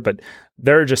whatever, but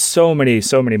there are just so many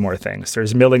more things.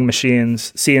 There's milling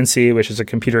machines, CNC, which is a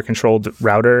computer-controlled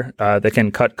router that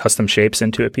can cut custom shapes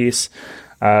into a piece.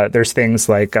 There's things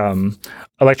like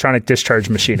electronic discharge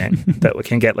machining that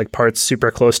can get like parts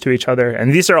super close to each other.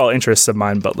 And these are all interests of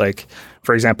mine, but like,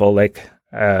 for example, like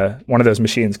one of those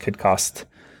machines could cost,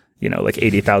 like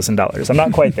 $80,000. I'm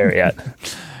not quite there yet.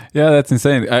 Yeah, that's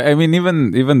insane. I mean,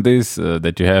 even this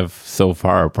that you have so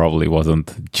far probably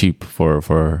wasn't cheap for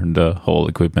the whole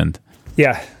equipment.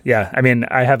 Yeah. I mean,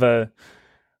 the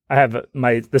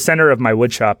center of my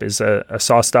wood shop is a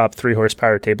SawStop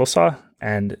 3-horsepower table saw,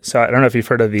 and so I don't know if you've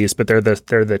heard of these, but they're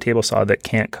the table saw that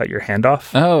can't cut your hand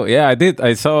off. Oh yeah, I did.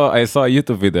 I saw a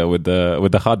YouTube video with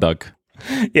the hot dog.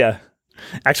 Yeah.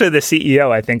 Actually, the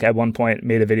CEO, I think, at one point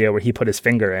made a video where he put his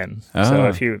finger in. Oh. So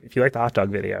if you like the hot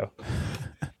dog video.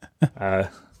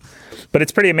 But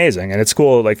it's pretty amazing, and it's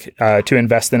cool like to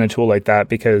invest in a tool like that,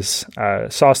 because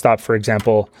SawStop, for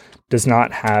example, does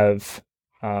not have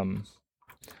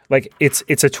like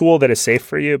it's a tool that is safe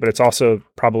for you, but it's also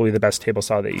probably the best table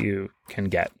saw that you can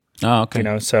get. Oh,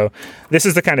 okay. So this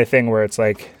is the kind of thing where it's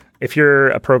like, if you're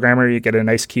a programmer, you get a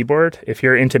nice keyboard. If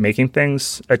you're into making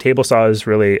things, a table saw is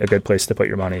really a good place to put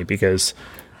your money, because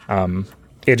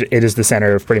it is the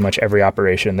center of pretty much every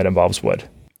operation that involves wood.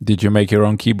 Did you make your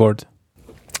own keyboard?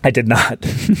 I did not.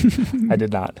 I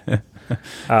did not.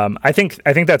 I think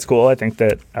that's cool. I think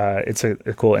that it's a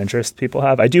cool interest people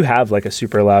have. I do have like a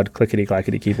super loud clickety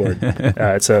clackety keyboard.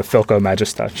 It's a Philco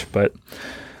Magistouch, but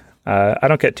I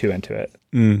don't get too into it.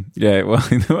 Yeah,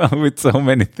 well, with so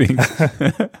many things.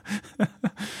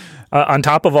 On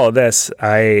top of all this,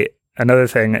 another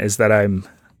thing is that I'm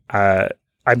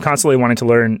constantly wanting to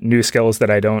learn new skills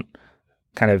that I don't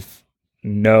kind of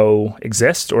know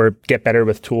exist, or get better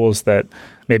with tools that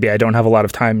maybe I don't have a lot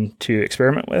of time to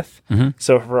experiment with. Mm-hmm.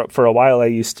 So for a while, I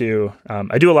used to,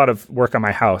 I do a lot of work on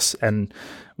my house, and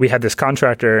we had this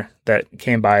contractor that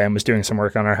came by and was doing some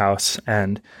work on our house,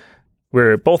 and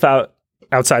we're both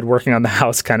outside working on the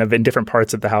house, kind of in different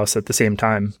parts of the house at the same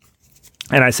time.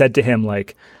 And I said to him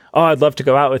like, "Oh, I'd love to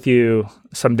go out with you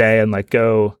someday and like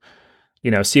go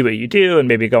see what you do and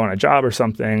maybe go on a job or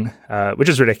something, which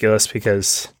is ridiculous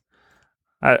because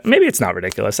maybe it's not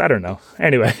ridiculous. I don't know.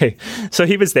 Anyway, so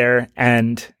he was there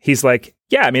and he's like,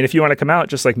 yeah, I mean, if you want to come out,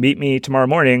 just like meet me tomorrow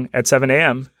morning at 7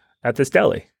 a.m. at this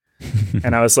deli.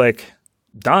 And I was like,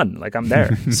 done. Like, I'm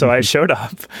there. So I showed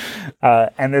up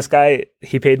and this guy,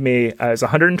 he paid me, it was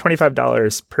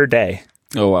 $125 per day.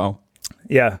 Oh, wow.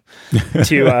 Yeah,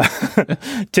 to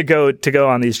go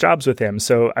on these jobs with him.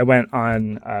 So I went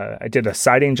on. I did a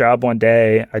siding job one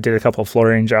day. I did a couple of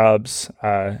flooring jobs,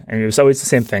 and it was always the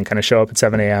same thing. Kind of show up at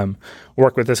 7 a.m.,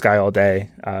 work with this guy all day,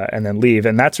 and then leave.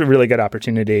 And that's a really good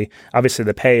opportunity. Obviously,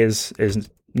 the pay is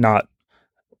not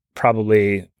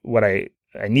probably what I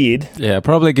need. Yeah,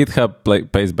 probably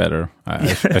GitHub pays better.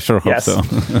 I sure hope so.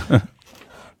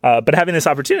 But having this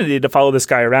opportunity to follow this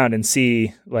guy around and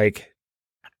see like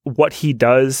what he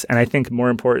does, and I think more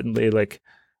importantly, like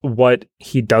what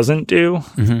he doesn't do,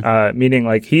 meaning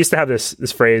like he used to have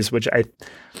this phrase, which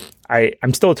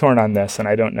I'm still torn on this, and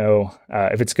I don't know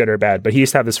if it's good or bad, but he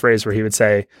used to have this phrase where he would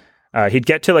say, he'd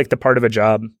get to like the part of a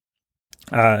job,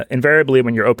 invariably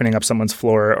when you're opening up someone's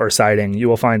floor or siding, you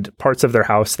will find parts of their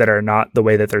house that are not the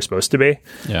way that they're supposed to be.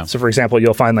 Yeah. So for example,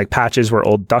 you'll find like patches where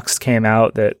old ducts came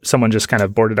out that someone just kind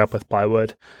of boarded up with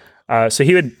plywood. So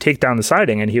he would take down the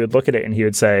siding and he would look at it and he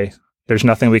would say, there's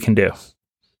nothing we can do.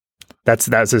 That's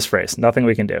his phrase. Nothing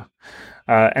we can do.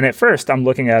 And at first I'm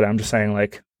looking at it, I'm just saying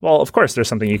like, well, of course there's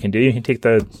something you can do. You can take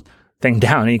the thing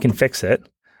down and you can fix it.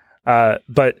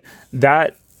 But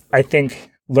that, I think,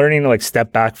 learning to like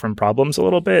step back from problems a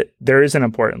little bit, there is an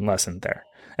important lesson there.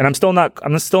 And I'm still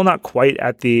not quite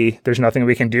at the there's nothing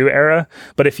we can do era.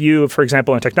 But if you, for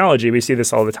example, in technology, we see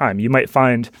this all the time. You might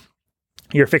find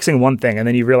you're fixing one thing and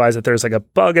then you realize that there's like a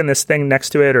bug in this thing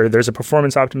next to it, or there's a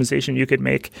performance optimization you could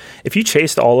make. If you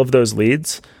chased all of those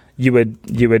leads, you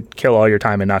would kill all your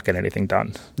time and not get anything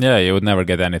done. Yeah, you would never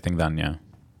get anything done, yeah.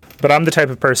 But I'm the type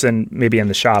of person maybe in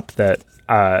the shop that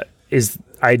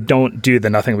I don't do the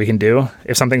nothing we can do.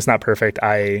 If something's not perfect,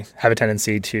 I have a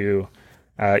tendency to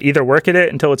either work at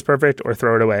it until it's perfect or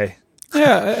throw it away.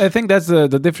 Yeah, I think that's the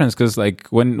difference, because like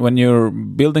when you're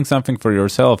building something for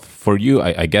yourself, for you,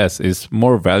 I guess, it's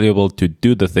more valuable to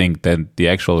do the thing than the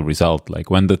actual result. Like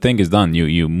when the thing is done,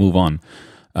 you move on.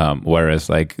 Whereas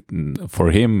like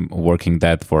for him, working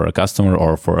that for a customer,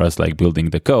 or for us like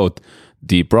building the code,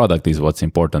 the product is what's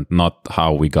important, not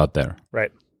how we got there.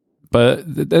 Right. But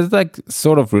that's like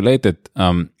sort of related.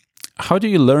 How do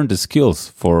you learn the skills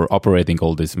for operating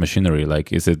all this machinery?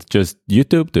 Like, is it just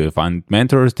YouTube? Do you find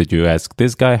mentors? Did you ask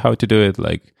this guy how to do it?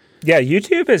 Like, yeah,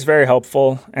 YouTube is very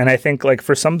helpful. And I think like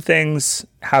for some things,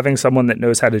 having someone that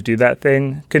knows how to do that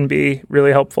thing can be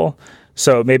really helpful.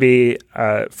 So maybe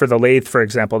for the lathe, for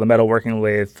example, the metalworking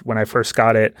lathe, when I first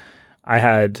got it, I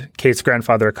had Kate's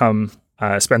grandfather come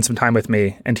spend some time with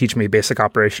me and teach me basic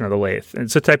operation of the lathe. And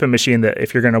it's a type of machine that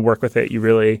if you're going to work with it,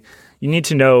 you need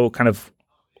to know kind of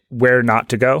where not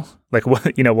to go, like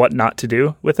what not to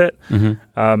do with it.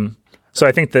 Mm-hmm. So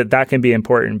I think that can be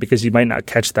important, because you might not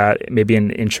catch that maybe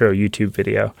in an intro YouTube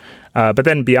video. But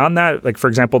then beyond that, like for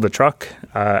example, the truck,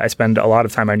 I spend a lot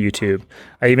of time on YouTube.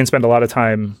 I even spend a lot of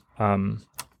time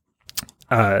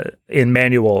in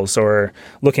manuals or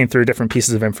looking through different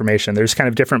pieces of information. There's kind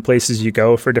of different places you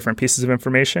go for different pieces of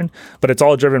information, but it's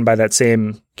all driven by that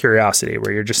same curiosity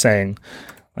where you're just saying,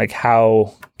 like,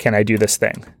 how can I do this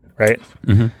thing, right?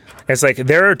 Mm-hmm. It's like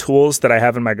there are tools that I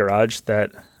have in my garage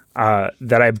that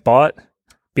I bought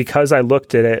because I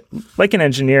looked at it like an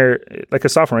engineer, like a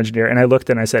software engineer, and I looked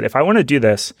and I said, if I want to do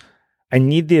this, I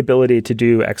need the ability to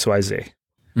do X, Y, Z.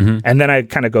 Mm-hmm. And then I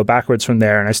kind of go backwards from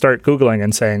there and I start Googling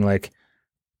and saying, like,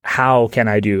 how can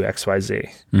I do X, Y, Z?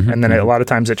 Mm-hmm. And then a lot of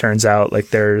times it turns out like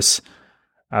there's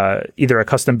either a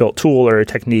custom built tool or a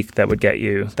technique that would get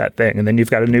you that thing. And then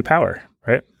you've got a new power,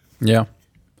 right? Yeah.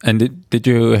 And did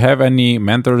you have any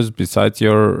mentors besides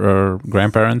your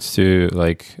grandparents to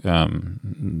like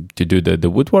to do the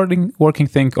woodworking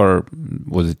thing, or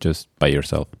was it just by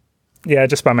yourself? Yeah,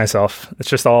 just by myself. It's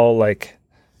just all like,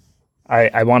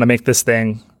 I want to make this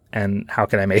thing, and how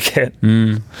can I make it?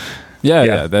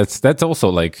 Yeah. That's also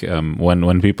like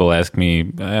when people ask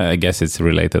me, I guess it's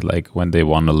related. Like when they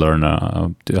want to learn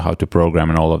how to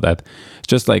program and all of that. It's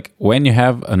just like when you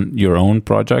have your own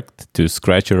project to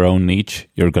scratch your own niche,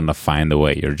 you're gonna find a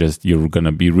way. You're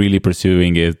gonna be really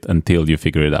pursuing it until you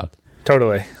figure it out.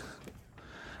 Totally.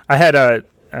 I had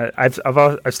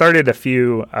I've started a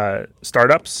few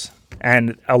startups,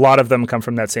 and a lot of them come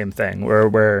from that same thing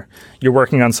where you're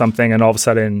working on something and all of a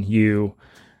sudden you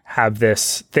have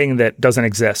this thing that doesn't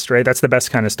exist, right? That's the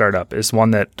best kind of startup, is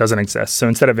one that doesn't exist. So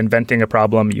instead of inventing a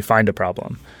problem, you find a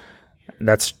problem.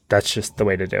 That's just the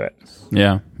way to do it.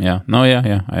 Yeah. No,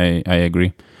 yeah. I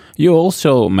agree. You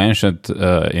also mentioned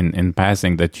in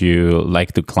passing that you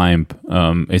like to climb.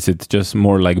 Is it just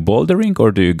more like bouldering,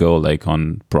 or do you go like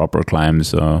on proper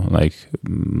climbs, like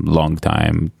long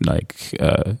time, like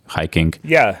hiking?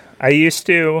 Yeah, I used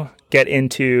to get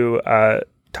into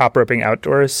top roping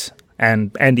outdoors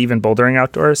and even bouldering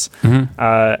outdoors,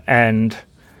 and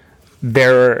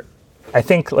I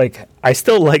think like I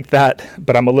still like that,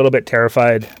 but I'm a little bit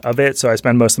terrified of it. So I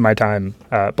spend most of my time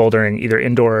bouldering either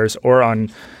indoors or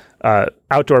on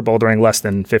outdoor bouldering less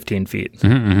than 15 feet,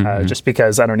 just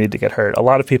because I don't need to get hurt. A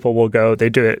lot of people will go, they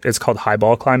do it, it's called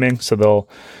highball climbing. So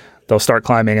they'll start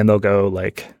climbing and they'll go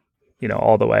like,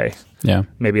 all the way. Yeah.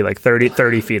 Maybe like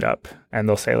 30 feet up. And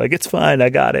they'll say like, it's fine, I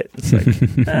got it. It's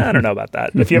like, I don't know about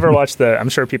that. If you ever watch I'm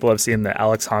sure people have seen the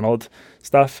Alex Honnold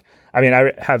stuff. I mean,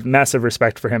 I have massive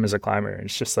respect for him as a climber.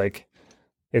 It's just like,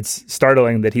 it's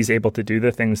startling that he's able to do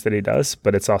the things that he does,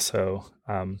 but it's also,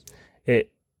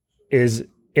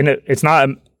 it's not,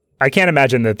 I can't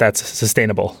imagine that that's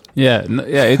sustainable. Yeah.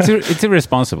 It's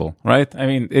irresponsible, right? I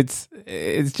mean, it's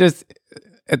just,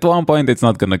 at one point, it's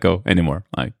not going to go anymore.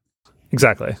 Like,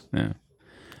 exactly.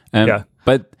 Yeah.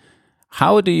 But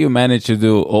how do you manage to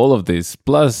do all of this,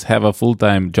 plus have a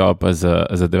full-time job as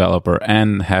a developer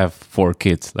and have 4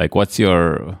 kids? Like, what's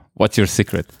your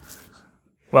secret?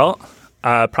 Well,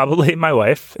 probably my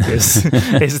wife is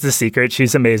the secret.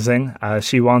 She's amazing.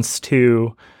 She wants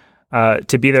to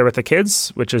be there with the kids,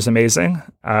 which is amazing.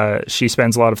 She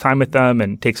spends a lot of time with them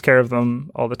and takes care of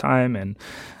them all the time. And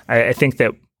I think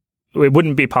that it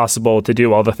wouldn't be possible to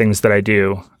do all the things that I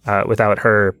do without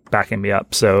her backing me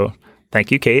up. So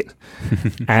thank you, Kate.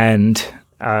 And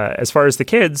as far as the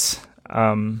kids,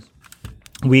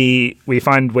 we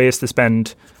find ways to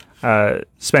spend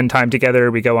time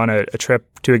together. We go on a trip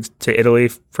to Italy,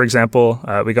 for example.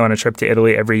 We go on a trip to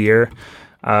Italy every year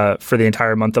for the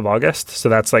entire month of August. So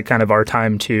that's like kind of our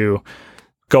time to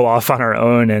go off on our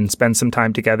own and spend some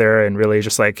time together and really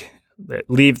just like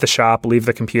leave the shop, leave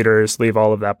the computers, leave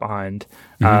all of that behind.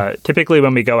 Typically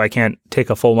when we go, I can't take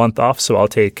a full month off. So I'll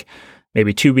take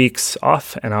maybe 2 weeks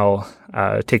off and I'll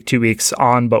take 2 weeks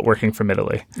on, but working from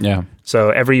Italy. Yeah.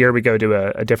 So every year we go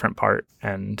to a different part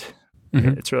and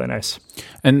it's really nice.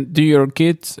 And do your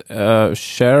kids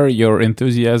share your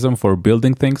enthusiasm for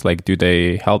building things? Like, do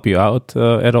they help you out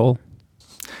at all?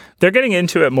 They're getting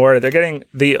into it more. They're getting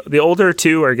the older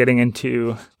two are getting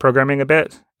into programming a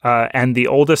bit. And the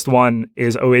oldest one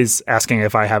is always asking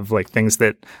if I have like things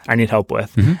that I need help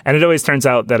with. And it always turns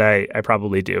out that I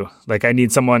probably do. Like I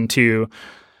need someone to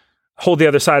hold the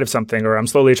other side of something, or I'm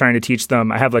slowly trying to teach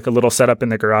them. I have like a little setup in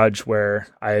the garage where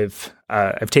I've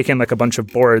taken like a bunch of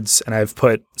boards and I've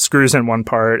put screws in one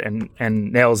part and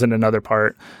nails in another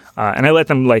part. And I let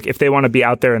them, like, if they want to be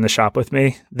out there in the shop with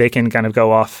me, they can kind of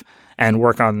go off and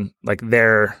work on like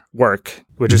their work,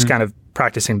 which is kind of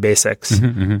practicing basics.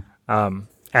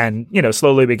 And,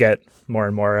 slowly we get more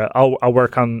and more. I'll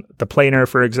work on the planer,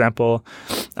 for example,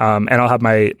 and I'll have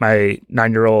my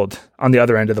 9-year-old on the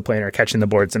other end of the planer catching the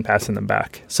boards and passing them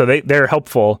back. So they're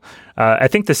helpful. I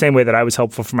think the same way that I was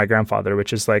helpful for my grandfather,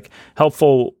 which is like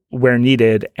helpful where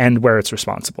needed and where it's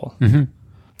responsible.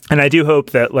 And I do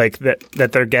hope that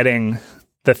that they're getting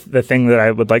the thing that I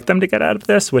would like them to get out of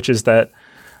this, which is that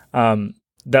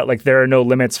that like there are no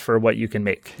limits for what you can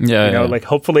make. Like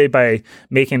hopefully by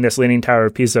making this Leaning Tower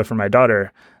of Pisa for my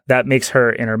daughter, that makes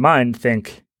her in her mind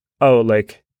think, oh,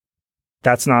 like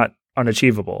that's not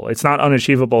unachievable. It's not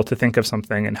unachievable to think of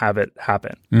something and have it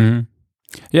happen.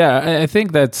 Yeah, I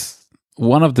think that's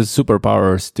one of the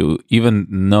superpowers to even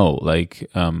know like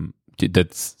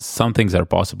that some things are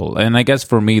possible. And I guess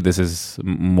for me, this is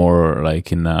more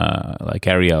like in like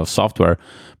area of software,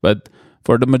 but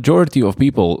for the majority of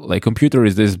people, like computer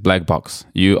is this black box.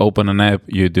 You open an app,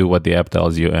 you do what the app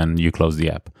tells you, and you close the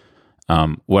app.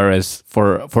 Whereas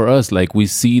for us, like we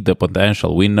see the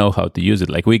potential, we know how to use it.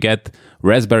 Like we get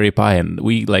Raspberry Pi and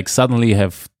we like suddenly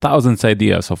have thousands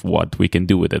ideas of what we can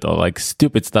do with it, or like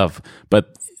stupid stuff,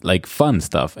 but like fun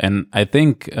stuff. And I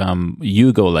think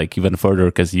you go like even further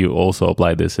because you also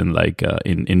apply this in like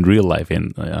in real life,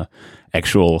 in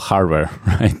actual hardware,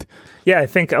 right? Yeah, I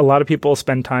think a lot of people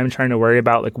spend time trying to worry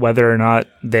about like whether or not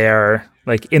they're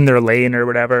like in their lane or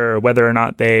whatever, or whether or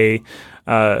not they,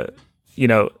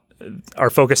 are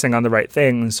focusing on the right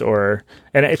things. And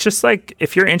it's just like,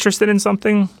 if you're interested in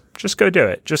something, just go do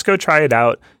it. Just go try it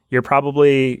out. You're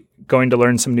probably going to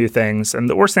learn some new things. And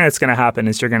the worst thing that's going to happen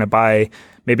is you're going to buy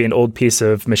maybe an old piece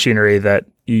of machinery that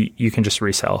you can just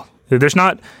resell. There's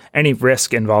not any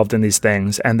risk involved in these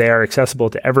things, and they are accessible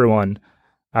to everyone.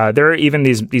 There are even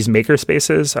these maker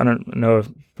spaces. I don't know if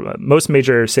most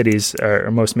major cities or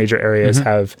most major areas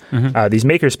have these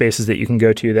maker spaces that you can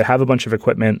go to that have a bunch of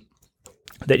equipment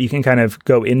that you can kind of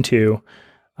go into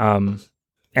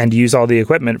and use all the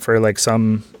equipment for like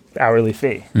some hourly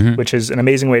fee, which is an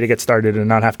amazing way to get started and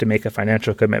not have to make a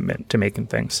financial commitment to making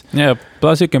things. Yeah.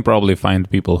 Plus, you can probably find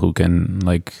people who can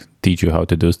like teach you how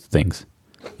to do things.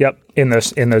 Yep, in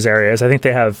those areas. I think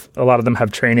they have a lot of them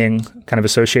have training kind of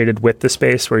associated with the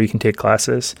space where you can take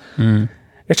classes.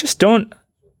 It's just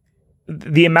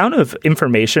the amount of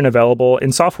information available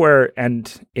in software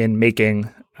and in making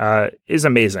is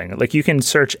amazing. Like you can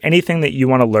search anything that you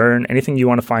want to learn, anything you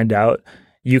want to find out.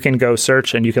 You can go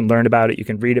search and you can learn about it. You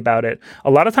can read about it. A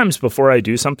lot of times before I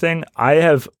do something,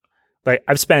 I've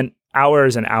spent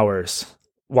hours and hours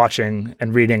watching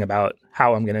and reading about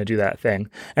how I'm going to do that thing.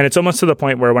 And it's almost to the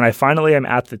point where when I finally am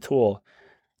at the tool,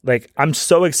 like I'm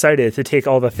so excited to take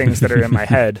all the things that are in my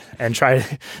head and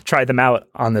try them out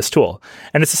on this tool.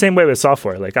 And it's the same way with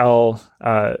software. Like I'll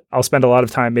spend a lot of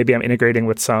time, maybe I'm integrating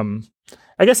with some,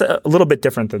 I guess a little bit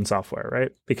different than software,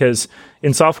 right? Because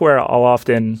in software, I'll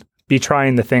often be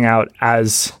trying the thing out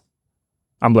as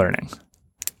I'm learning.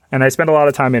 And I spend a lot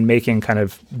of time in making kind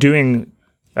of doing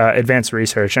advanced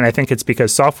research. And I think it's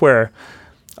because software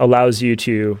allows you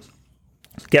to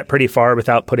get pretty far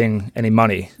without putting any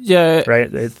money. Yeah. Right?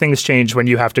 Things change when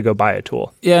you have to go buy a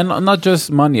tool. Yeah, not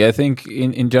just money. I think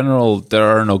in general, there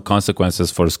are no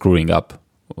consequences for screwing up.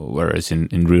 Whereas in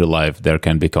real life, there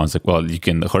can be well, you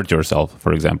can hurt yourself,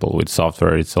 for example. With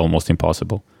software, it's almost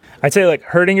impossible. I'd say like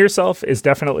hurting yourself is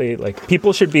definitely like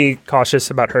people should be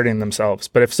cautious about hurting themselves.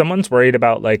 But if someone's worried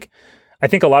about like, I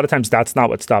think a lot of times that's not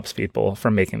what stops people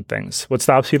from making things. What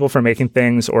stops people from making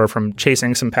things or from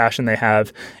chasing some passion they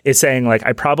have is saying like,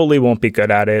 I probably won't be good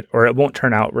at it, or it won't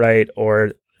turn out right,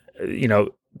 or, you know,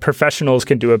 professionals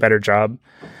can do a better job.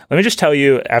 Let me just tell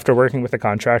you, after working with a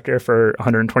contractor for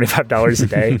 $125 a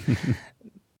day,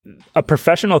 a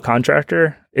professional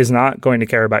contractor is not going to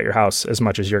care about your house as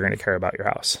much as you're going to care about your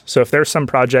house. So if there's some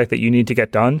project that you need to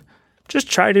get done, just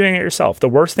try doing it yourself. The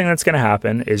worst thing that's going to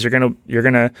happen is you're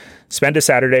going to spend a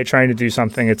Saturday trying to do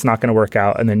something. It's not going to work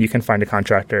out. And then you can find a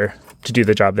contractor to do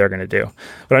the job they're going to do.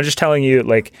 But I'm just telling you,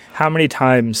 like, how many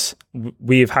times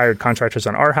we've hired contractors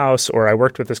on our house, or I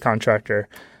worked with this contractor,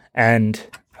 and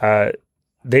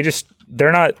they're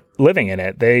not living in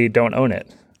it. They don't own it.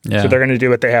 Yeah. So they're going to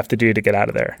do what they have to do to get out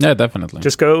of there. Yeah, definitely.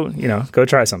 Just go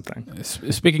try something.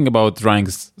 Speaking about trying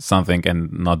something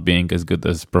and not being as good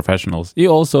as professionals, you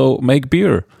also make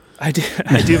beer. I do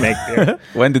make beer.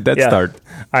 When did that start?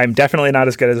 I'm definitely not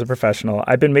as good as a professional.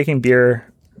 I've been making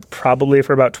beer probably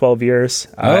for about 12 years.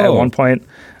 At one point,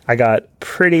 I got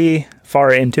pretty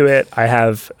far into it. I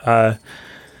have a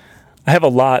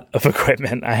lot of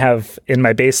equipment. I have in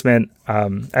my basement, I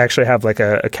actually have like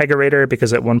a kegerator,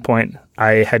 because at one point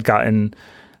I had gotten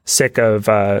sick of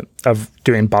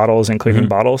doing bottles and cleaning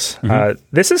bottles.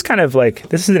 This is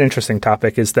an interesting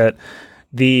topic, is that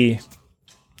in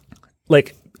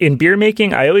beer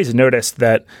making, I always noticed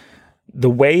that the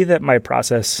way that my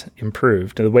process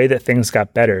improved, the way that things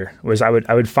got better, was I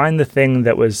would find the thing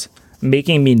that was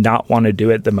making me not want to do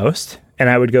it the most, and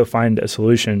I would go find a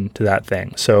solution to that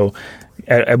thing. So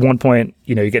at one point,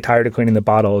 you get tired of cleaning the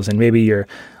bottles, and maybe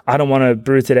I don't want to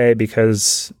brew today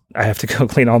because I have to go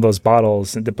clean all those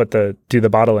bottles and to do the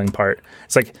bottling part.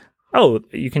 It's like, oh,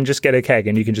 you can just get a keg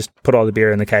and you can just put all the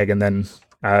beer in the keg, and then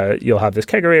you'll have this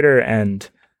kegerator, and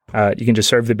you can just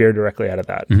serve the beer directly out of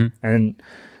that. And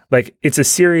like, it's a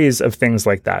series of things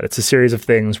like that. It's a series of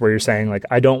things where you're saying, like,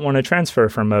 I don't want to transfer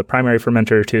from a primary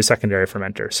fermenter to a secondary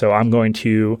fermenter. So I'm going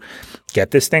to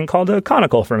get this thing called a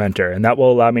conical fermenter, and that will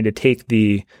allow me to take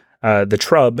the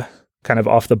trub kind of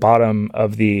off the bottom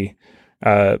of the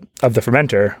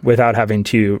fermenter without having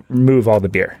to remove all the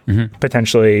beer.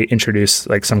 Potentially introduce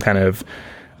like some kind of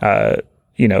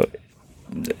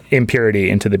impurity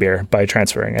into the beer by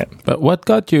transferring it. But what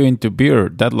got you into beer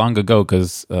that long ago?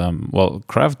 Because,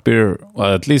 craft beer,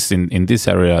 at least in this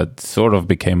area, sort of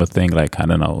became a thing like, I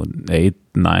don't know,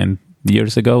 8-9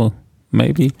 years ago,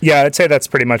 maybe? Yeah, I'd say that's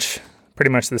pretty much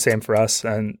the same for us.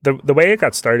 And the way it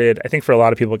got started, I think for a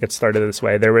lot of people it gets started this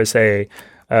way. There was a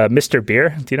Mr.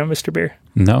 Beer. Do you know Mr. Beer?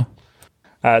 No.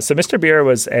 So Mr. Beer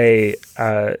was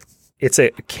it's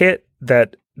a kit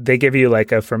that they give you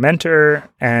like a fermenter,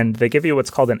 and they give you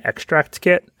what's called an extract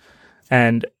kit.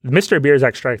 And Mr. Beer's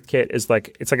extract kit is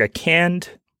it's like a canned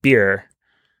beer.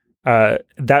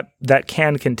 That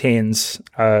can contains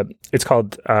it's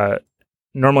called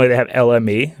normally they have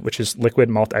LME, which is liquid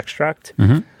malt extract.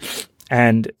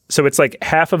 And so it's like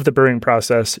half of the brewing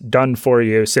process done for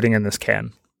you sitting in this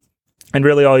can. And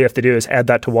really all you have to do is add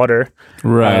that to water.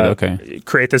 Right. Okay.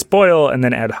 Create this boil and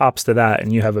then add hops to that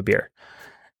and you have a beer.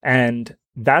 And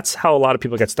that's how a lot of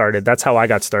people get started. That's how I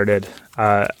got started.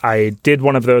 I did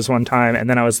one of those one time and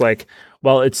then I was like,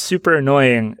 well, it's super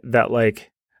annoying that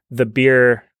like the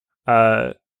beer,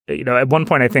 at one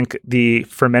point I think the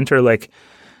fermenter like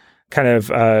kind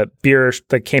of beer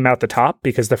like came out the top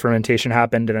because the fermentation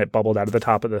happened and it bubbled out of the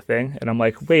top of the thing. And I'm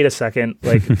like, wait a second,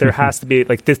 like there has to be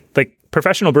like this, like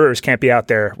professional brewers can't be out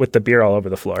there with the beer all over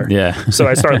the floor. Yeah. So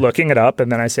I start looking it up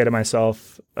and then I say to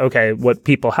myself, okay, what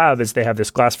people have is they have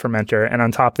this glass fermenter and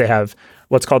on top they have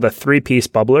what's called a 3-piece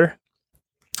bubbler.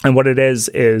 And what it is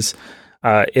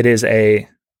it is a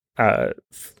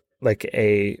like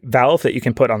a valve that you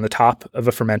can put on the top of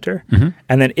a fermenter.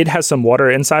 And then it has some water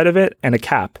inside of it and a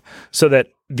cap so that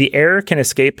the air can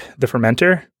escape the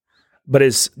fermenter, but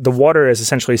the water is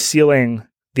essentially sealing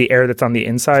the air that's on the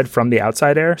inside from the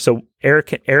outside air. So air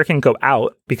can go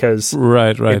out because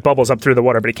it bubbles up through the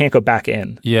water, but it can't go back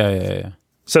in. Yeah.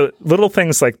 So little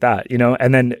things like that,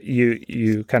 and then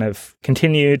you kind of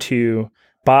continue to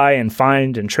buy and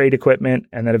find and trade equipment.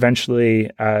 And then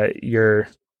eventually you're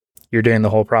doing the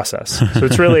whole process. So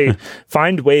it's really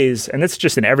find ways, and it's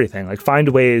just in everything, like find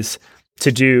ways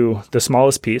to do the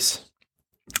smallest piece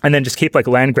and then just keep like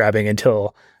land grabbing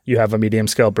until you have a medium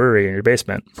scale brewery in your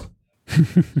basement.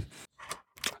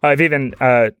 I've even,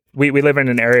 we live in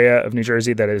an area of New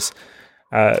Jersey that is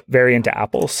very into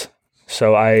apples.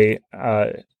 So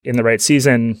in the right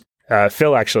season,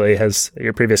 Phil actually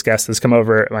your previous guest has come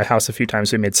over at my house a few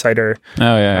times. We made cider.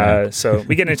 Oh yeah. So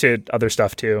we get into other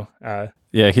stuff too.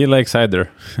 Yeah, he likes cider.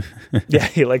 Yeah,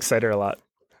 he likes cider a lot.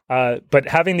 But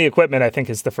having the equipment, I think,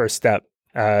 is the first step.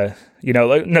 Not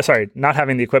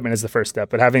having the equipment is the first step,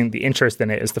 but having the interest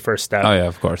in it is the first step. Oh yeah,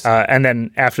 of course. And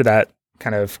then after that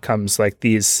kind of comes like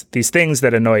these things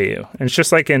that annoy you. And it's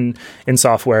just like in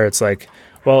software, it's like,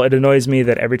 well, it annoys me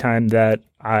that every time that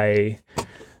I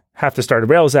have to start a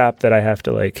Rails app that I have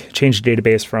to like change the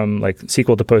database from like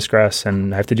SQL to Postgres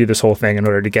and I have to do this whole thing in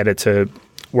order to get it to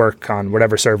work on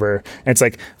whatever server. And it's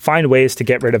like, find ways to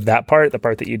get rid of that part, the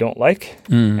part that you don't like,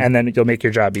 and then you'll make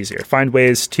your job easier. Find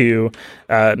ways to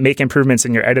make improvements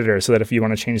in your editor so that if you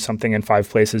want to change something in 5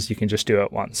 places, you can just do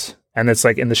it once. And it's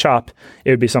like in the shop,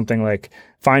 it would be something like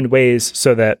find ways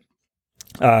so that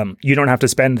you don't have to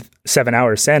spend 7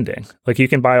 hours sanding. Like you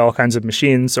can buy all kinds of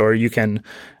machines or you can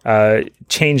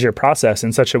change your process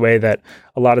in such a way that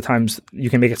a lot of times you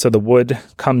can make it so the wood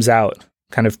comes out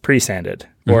kind of pre-sanded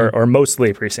or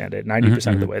mostly pre-sanded,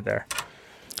 90% of the way there.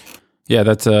 Yeah,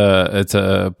 it's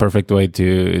a perfect way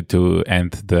to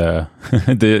end the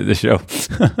the show.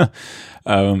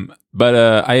 But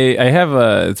I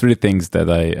have 3 things that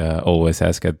I always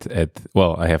ask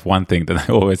I have one thing that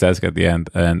I always ask at the end,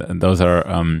 and those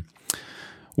are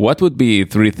what would be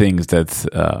 3 things that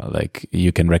like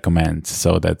you can recommend?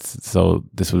 So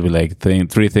this would be like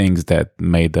 3 things that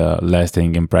made a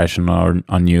lasting impression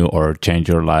on you or change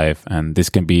your life, and this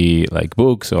can be like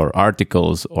books or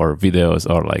articles or videos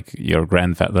or like your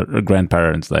grandfather or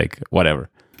grandparents, like whatever.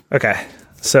 Okay,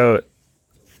 so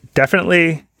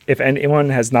definitely, if anyone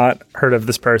has not heard of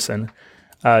this person,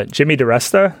 Jimmy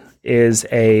DiResta is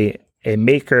a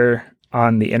maker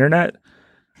on the internet.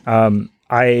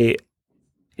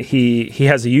 He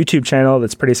has a YouTube channel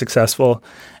that's pretty successful,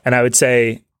 and I would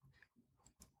say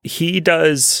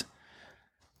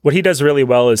what he does really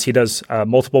well is he does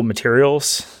multiple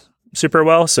materials super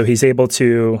well. So he's able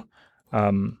to.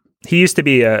 He used to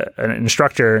be an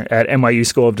instructor at NYU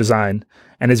School of Design,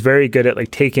 and is very good at like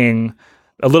taking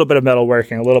a little bit of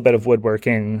metalworking, a little bit of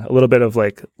woodworking, a little bit of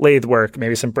like lathe work,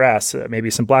 maybe some brass, maybe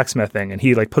some blacksmithing, and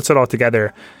he like puts it all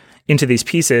together into these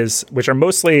pieces, which are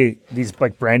mostly these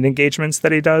like brand engagements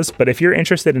that he does. But if you're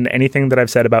interested in anything that I've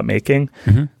said about making,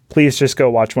 please just go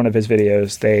watch one of his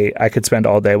videos. I could spend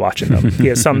all day watching them. He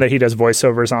has some that he does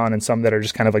voiceovers on and some that are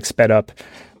just kind of like sped up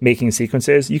making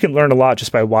sequences. You can learn a lot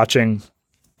just by watching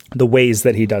the ways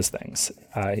that he does things.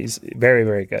 He's very,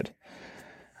 very good.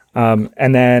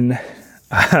 And then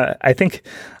I think,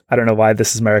 I don't know why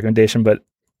this is my recommendation, but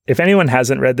if anyone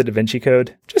hasn't read the Da Vinci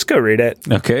Code, just go read it.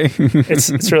 Okay.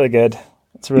 It's really good.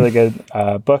 It's a really good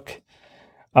book.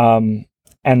 And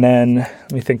then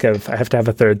let me think I have to have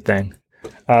a third thing.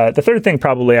 The third thing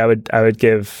probably I would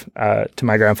give to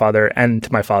my grandfather and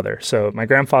to my father. So my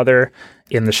grandfather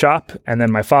in the shop, and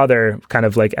then my father kind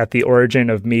of like at the origin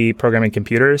of me programming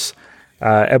computers.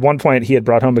 At one point he had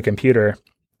brought home a computer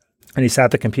and he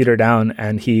sat the computer down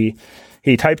and he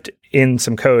typed in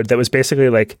some code that was basically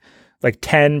like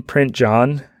 10 print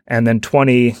John and then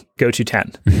 20 go to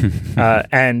 10.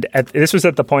 And this was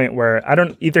at the point where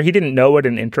either he didn't know what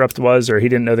an interrupt was or he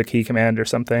didn't know the key command or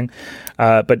something.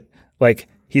 But like,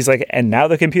 he's like, and now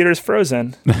the computer's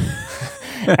frozen.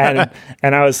 and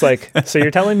I was like, so you're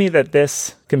telling me that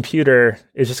this computer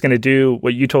is just going to do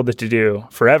what you told it to do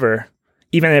forever,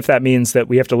 even if that means that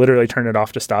we have to literally turn it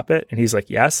off to stop it? And he's like,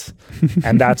 yes.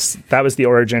 And that was the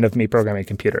origin of me programming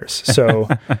computers. So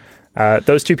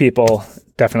those two people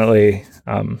definitely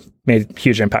made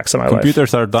huge impacts on my life.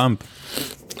 Computers are dumb.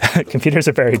 Computers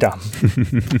are very dumb.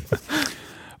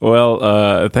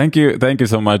 Well, thank you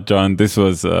so much, John. This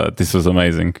was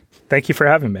amazing. Thank you for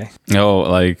having me. Oh,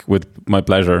 like with my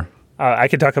pleasure. I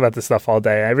could talk about this stuff all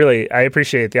day. I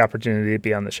appreciate the opportunity to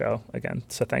be on the show again.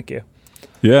 So thank you.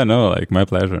 Yeah, no, like my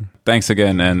pleasure. Thanks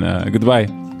again, and goodbye.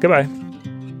 Goodbye.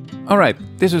 All right,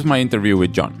 this was my interview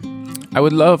with John. I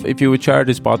would love if you would share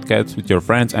this podcast with your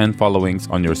friends and followings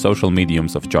on your social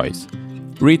mediums of choice.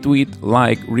 Retweet,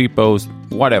 like, repost,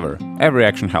 whatever. Every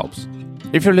action helps.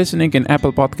 If you're listening in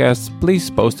Apple Podcasts,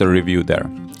 please post a review there.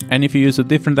 And if you use a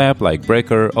different app like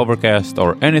Breaker, Overcast,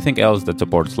 or anything else that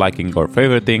supports liking or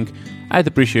favoriting, I'd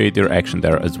appreciate your action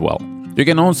there as well. You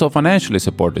can also financially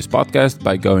support this podcast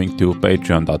by going to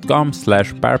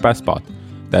patreon.com/parpaspod.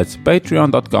 That's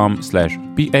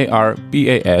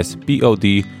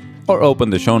patreon.com/PARPASPOD, or open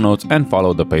the show notes and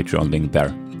follow the Patreon link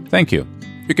there. Thank you.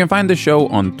 You can find the show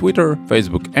on Twitter,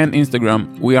 Facebook, and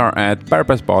Instagram. We are at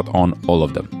ParpaSpot on all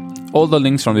of them. All the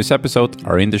links from this episode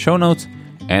are in the show notes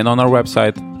and on our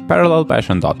website,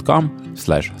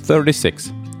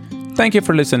 parallelpassion.com/36. Thank you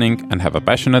for listening and have a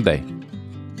passionate day.